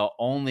game, the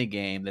only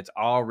game that's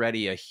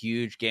already a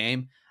huge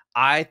game,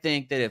 I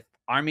think that if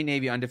Army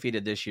Navy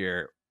undefeated this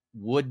year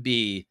would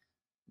be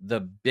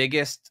the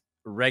biggest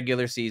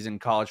regular season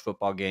college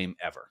football game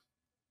ever.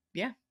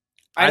 Yeah.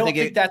 I don't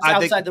think that's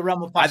outside the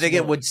realm of possibility. I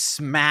think it would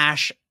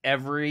smash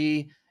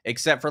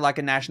except for like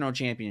a national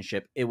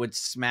championship, it would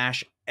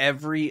smash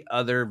every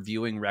other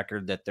viewing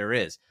record that there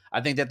is.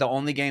 I think that the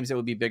only games that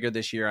would be bigger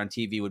this year on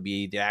TV would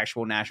be the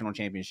actual national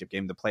championship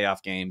game, the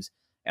playoff games,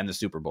 and the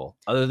Super Bowl.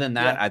 Other than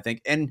that, I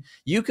think, and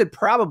you could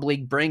probably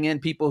bring in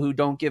people who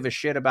don't give a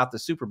shit about the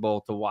Super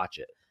Bowl to watch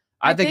it.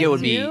 I think it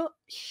would be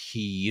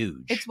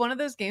huge. It's one of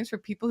those games for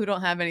people who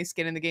don't have any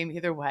skin in the game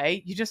either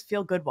way. You just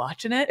feel good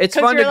watching it. It's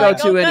fun to go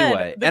to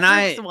anyway. And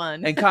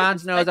and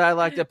Cons knows I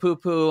like to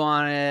poo-poo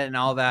on it and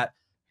all that.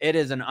 It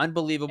is an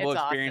unbelievable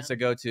experience to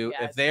go to.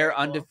 Yeah, if they're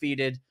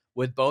undefeated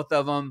with both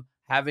of them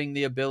having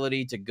the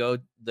ability to go,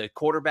 the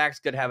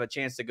quarterbacks could have a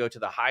chance to go to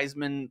the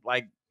Heisman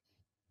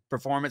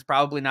performance,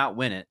 probably not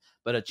win it,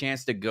 but a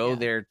chance to go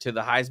there to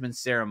the Heisman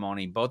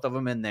ceremony. Both of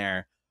them in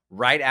there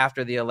right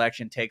after the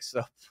election takes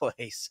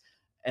place.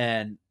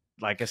 And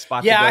like a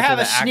spot. Yeah, to go I have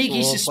to a the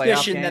sneaky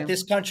suspicion game. that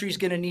this country's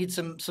going to need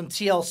some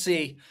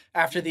TLC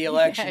after the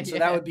election. So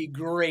that would be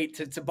great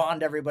to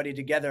bond everybody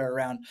together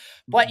around.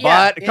 But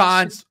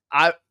Cons,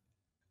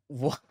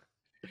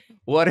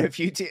 what if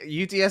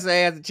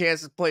UTSA has a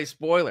chance to play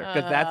spoiler?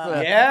 Because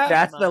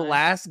that's the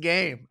last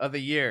game of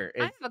the year.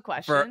 I have a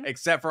question.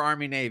 Except for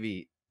Army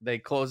Navy, they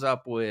close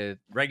up with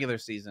regular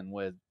season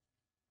with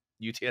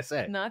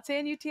UTSA. Not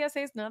saying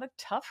UTSA is not a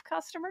tough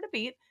customer to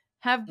beat.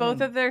 Have both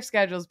of their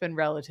schedules been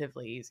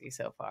relatively easy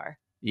so far?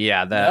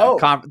 Yeah, the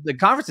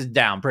conference is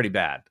down pretty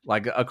bad.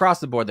 Like across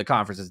the board, the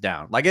conference is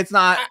down. Like it's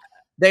not.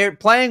 They're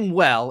playing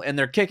well and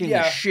they're kicking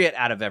the shit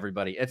out of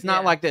everybody. It's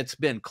not like it's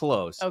been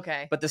close.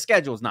 Okay, but the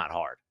schedule's not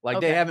hard.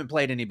 Like they haven't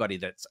played anybody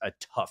that's a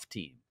tough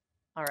team.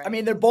 All right. I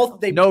mean, they're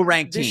both no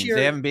ranked teams.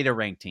 They haven't beat a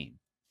ranked team.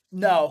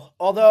 No,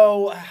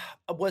 although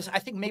I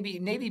think maybe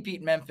Navy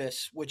beat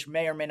Memphis, which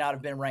may or may not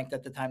have been ranked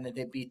at the time that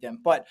they beat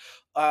them. But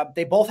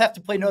they both have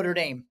to play Notre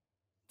Dame.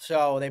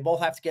 So they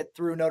both have to get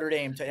through Notre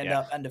Dame to end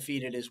up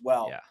undefeated as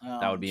well. Yeah,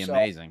 that would be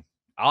amazing.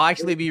 I'll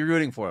actually be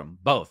rooting for them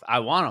both. I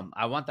want them.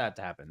 I want that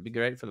to happen. It'd be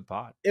great for the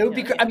pod. It would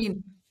be. I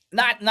mean,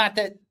 not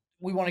that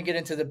we want to get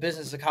into the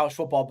business of college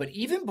football, but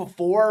even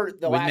before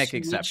the last make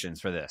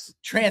exceptions for this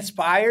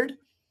transpired,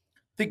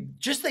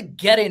 just the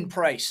get-in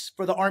price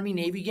for the Army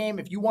Navy game,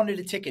 if you wanted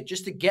a ticket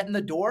just to get in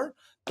the door,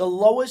 the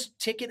lowest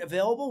ticket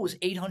available was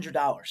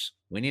 $800.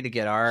 We need to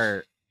get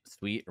our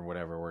suite or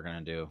whatever we're gonna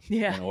do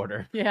in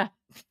order. Yeah.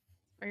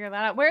 Figure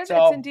that out. It's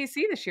in DC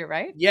this year,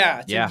 right?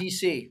 Yeah, it's in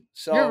DC.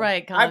 So you're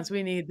right, Cons.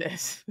 We need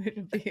this. We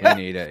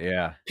need it.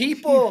 Yeah.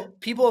 People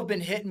have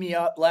been hitting me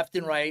up left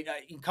and right,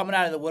 coming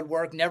out of the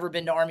woodwork. Never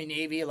been to Army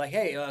Navy. Like,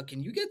 hey,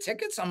 can you get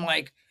tickets? I'm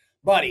like,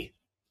 buddy,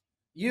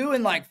 You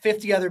and like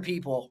 50 other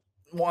people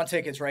want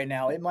tickets right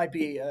now. It might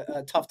be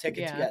a tough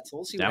ticket to get. So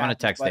we'll see. I'm what gonna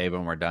happens, text but Dave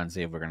when we're done,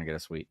 see if we're gonna get a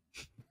suite.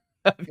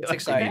 I feel It's like we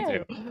exciting.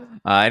 need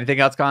to. Anything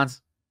else,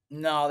 Cons?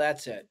 No,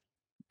 that's it.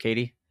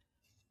 Katie?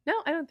 No,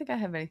 I don't think I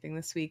have anything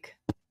this week.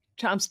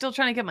 I'm still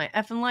trying to get my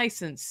effing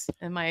license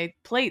and my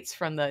plates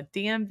from the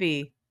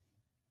DMV.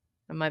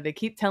 And they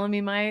keep telling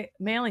me my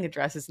mailing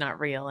address is not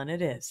real, and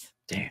it is.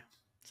 Damn.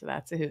 So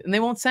that's a hoot. And they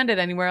won't send it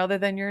anywhere other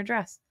than your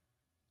address.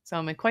 So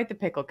I'm in quite the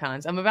pickle,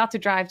 Cons. I'm about to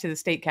drive to the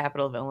state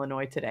capital of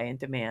Illinois today and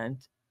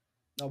demand.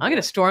 Oh, I'm going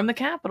to storm the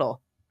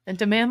Capitol and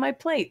demand my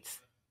plates.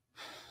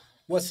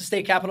 What's the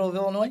state capital of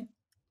Illinois?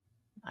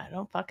 I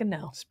don't fucking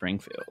know.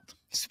 Springfield.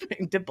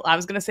 I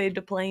was going to say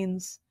Des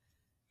Plaines.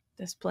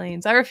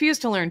 I refuse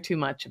to learn too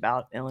much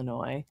about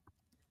Illinois.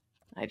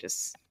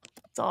 It's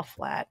all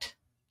flat.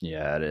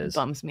 Yeah, it is. It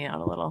bums me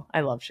out a little.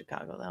 I love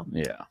Chicago, though.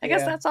 Yeah. I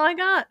guess that's all I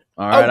got.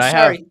 All right. Oh, I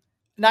sorry. have.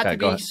 Not Okay, to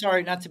go be ahead.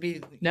 sorry, not to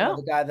be No.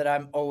 the guy that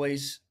I'm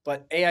always,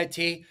 but AIT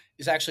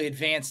is actually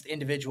advanced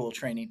individual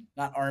training,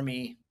 not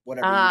Army,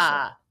 whatever you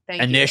said.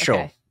 Thank Initial.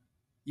 you. Okay.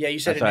 Yeah, you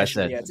said That's what I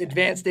initial. said. Yeah, it's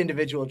advanced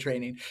individual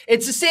training.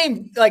 It's the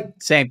same, like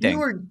Same thing. you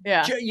were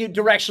Yeah. you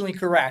directionally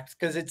correct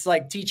because it's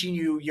like teaching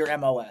you your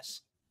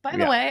MOS. By the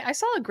Yeah. way, I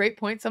saw a great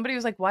point. Somebody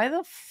was like, why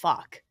the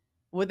fuck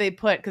would they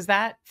put, because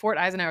that Fort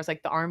Eisenhower is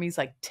like the Army's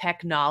like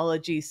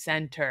technology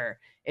center.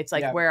 It's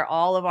like Yeah. where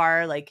all of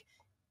our like,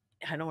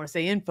 I don't want to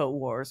say info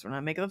wars. We're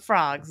not making the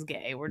frogs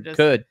gay. We're just,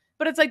 Could.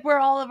 but it's like where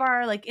all of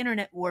our like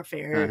internet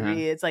warfare. Uh-huh.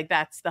 It's like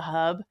that's the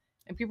hub.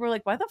 And people were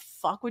like, why the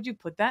fuck would you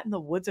put that in the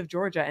woods of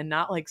Georgia and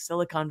not like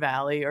Silicon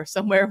Valley or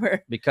somewhere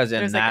where Because in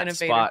there's, like, that an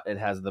invader? spot, it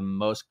has the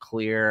most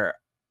clear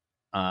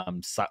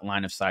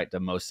line of sight to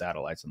most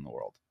satellites in the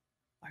world.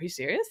 Are you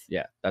serious?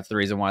 Yeah, that's the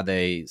reason why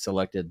they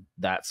selected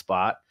that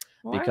spot.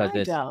 Well, Because aren't I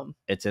it's- dumb?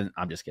 It's in.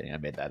 I'm just kidding. I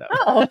made that up.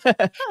 Oh.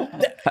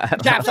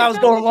 Chaps, I was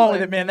going along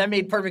with it, man. That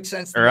made perfect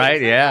sense. To me.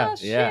 Right? Yeah. Oh,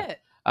 Yeah. shit.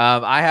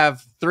 I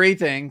have 3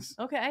 things.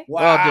 Okay.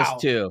 Wow. Well, just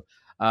 2.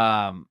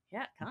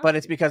 Yeah. But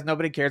it's because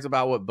nobody cares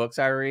about what books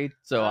I read,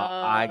 so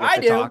I get I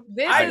to do. talk.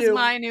 This I is do.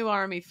 my new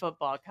Army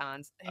football,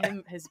 Cons.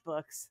 His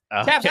books.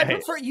 Chaps, I Okay.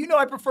 prefer.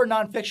 I prefer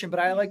nonfiction, but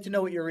I like to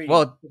know what you're reading.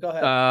 Well, go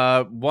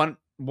ahead.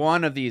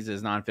 one of these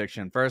is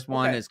nonfiction. First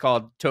one Okay. is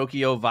called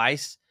Tokyo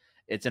Vice.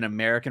 It's an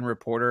American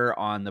reporter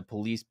on the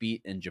police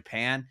beat in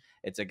Japan.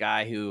 It's a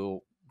guy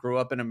who grew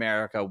up in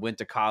America, went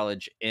to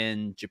college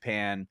in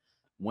Japan,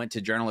 went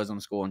to journalism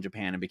school in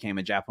Japan, and became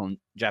a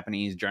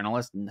Japanese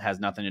journalist. And has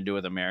nothing to do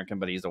with American,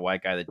 but he's a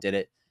white guy that did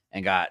it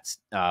and got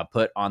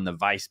put on the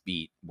Vice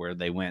beat, where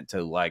they went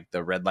to like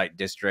the red light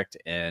district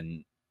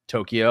in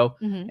Tokyo.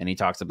 Mhm. And he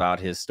talks about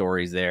his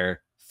stories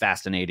there.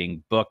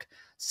 Fascinating book.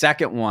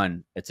 Second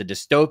one, it's a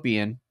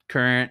dystopian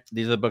current.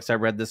 These are the books I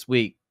read this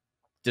week.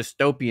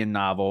 Dystopian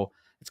novel.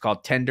 It's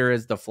called Tender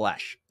as the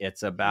Flesh.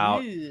 It's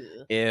about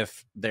Ew.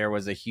 if there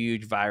was a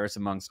huge virus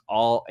amongst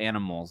all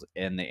animals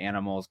and the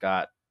animals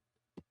got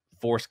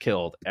force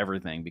killed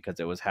everything because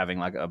it was having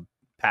like a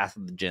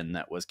pathogen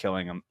that was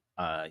killing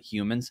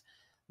humans,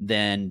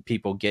 then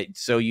people get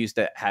so used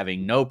to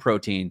having no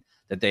protein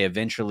that they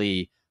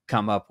eventually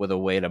come up with a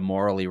way to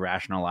morally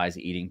rationalize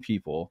eating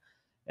people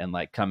and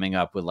like coming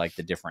up with like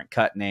the different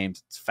cut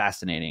names. It's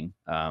fascinating,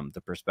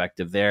 the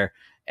perspective there.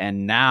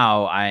 And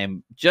now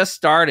I'm just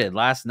started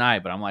last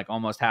night, but I'm like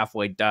almost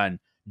halfway done.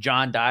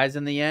 John dies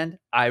in the end.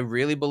 I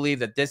really believe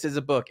that this is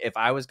a book. If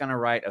I was going to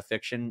write a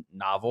fiction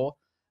novel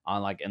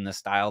on like in the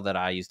style that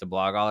I used to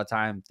blog all the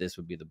time, this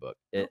would be the book.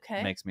 It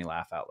Okay. makes me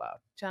laugh out loud.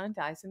 John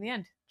dies in the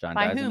end. John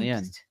By dies in the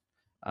whom?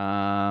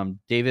 end.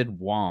 David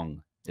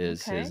Wong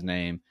is Okay. his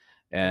name.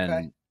 And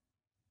Okay.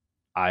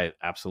 I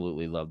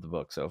absolutely love the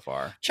book so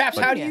far. Chaps,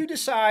 But- how do you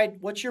decide?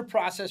 What's your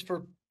process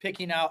for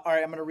picking out? All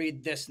right, I'm going to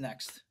read this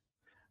next.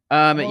 It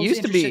I'm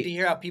used to interested be to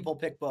hear how people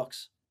pick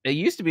books. it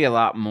used to be a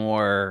lot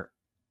more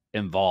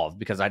involved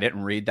because I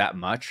didn't read that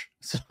much.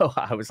 So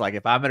I was like,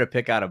 if I'm going to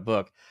pick out a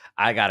book,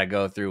 I got to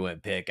go through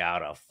and pick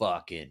out a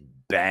fucking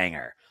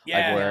banger.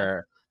 Like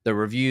where the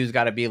reviews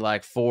got to be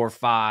like 4 or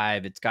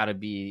 5. It's got to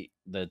be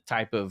the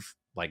type of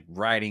like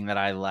writing that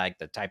I like,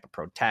 the type of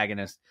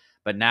protagonist.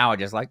 But now I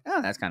just like,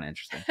 oh, that's kind of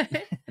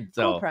interesting.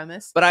 Cool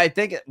premise. But I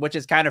think, which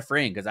is kind of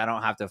freeing because I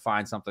don't have to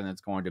find something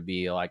that's going to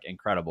be like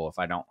incredible. If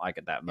I don't like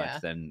it that much, Yeah.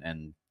 then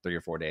in 3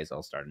 or 4 days,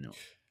 I'll start a new one.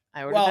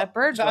 I ordered that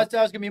bird so book.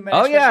 that was going to be my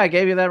Oh next yeah, I question.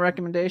 gave you that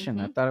recommendation.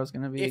 I Mhm. thought it was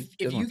going to be. If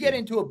good you one for get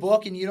into a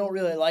book and you don't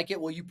really like it,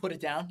 will you put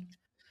it down?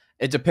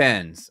 it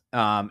depends.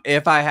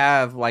 If I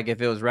have like if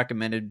it was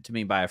recommended to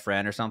me by a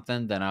friend or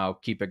something, then I'll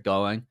keep it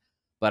going.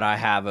 But I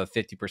have a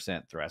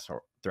 50%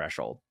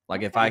 threshold.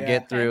 Like if I Okay.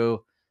 get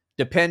through,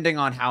 depending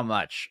on how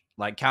much,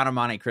 like Count of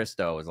Monte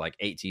Cristo is like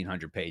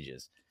 1,800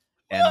 pages.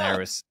 And there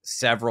was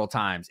several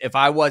times. If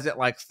I wasn't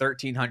like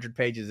 1,300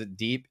 pages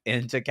deep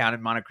into Count of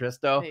Monte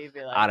Cristo,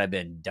 Maybe like, I'd have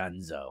been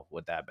donezo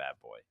with that bad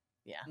boy.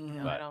 yeah, Mhm.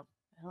 no, I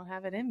don't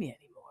have it in me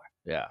anymore.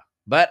 Yeah.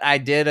 But I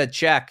did a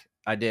check.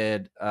 I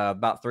did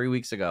about 3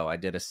 weeks ago. I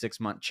did a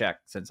 6-month check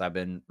since I've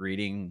been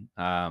reading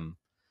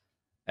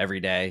every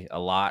day a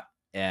lot.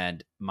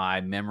 And my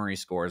memory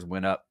scores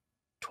went up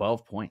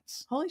 12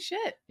 points. Holy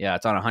shit. Yeah,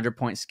 it's on a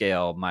 100-point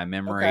scale. My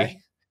memory, Okay.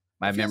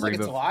 my It feels memory, like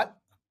it's a lot.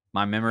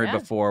 my memory Yeah.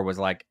 before was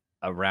like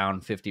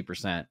around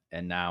 50%,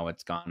 and now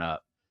it's gone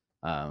up.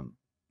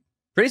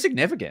 Pretty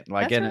significant,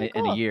 like That's in really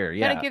in a cool. year.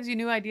 Kind of Yeah, gives you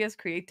new ideas,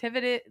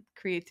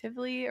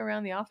 creatively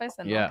around the office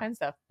and Yeah. all kinds of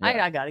stuff.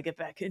 Yeah. I got to get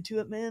back into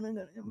it, man. I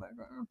got to get back.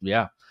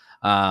 yeah.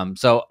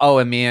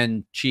 And me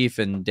and Chief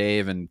and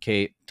Dave and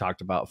Kate talked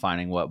about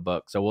finding what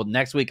book. So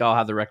next week I'll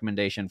have the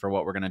recommendation for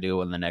what we're gonna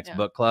do in the next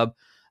book club.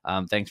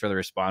 Thanks for the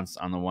response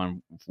on the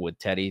one with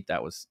Teddy.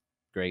 That was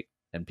great,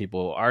 and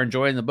people are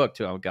enjoying the book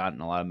too. I've gotten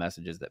a lot of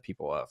messages that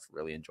people have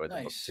really enjoyed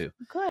the book too.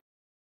 Good.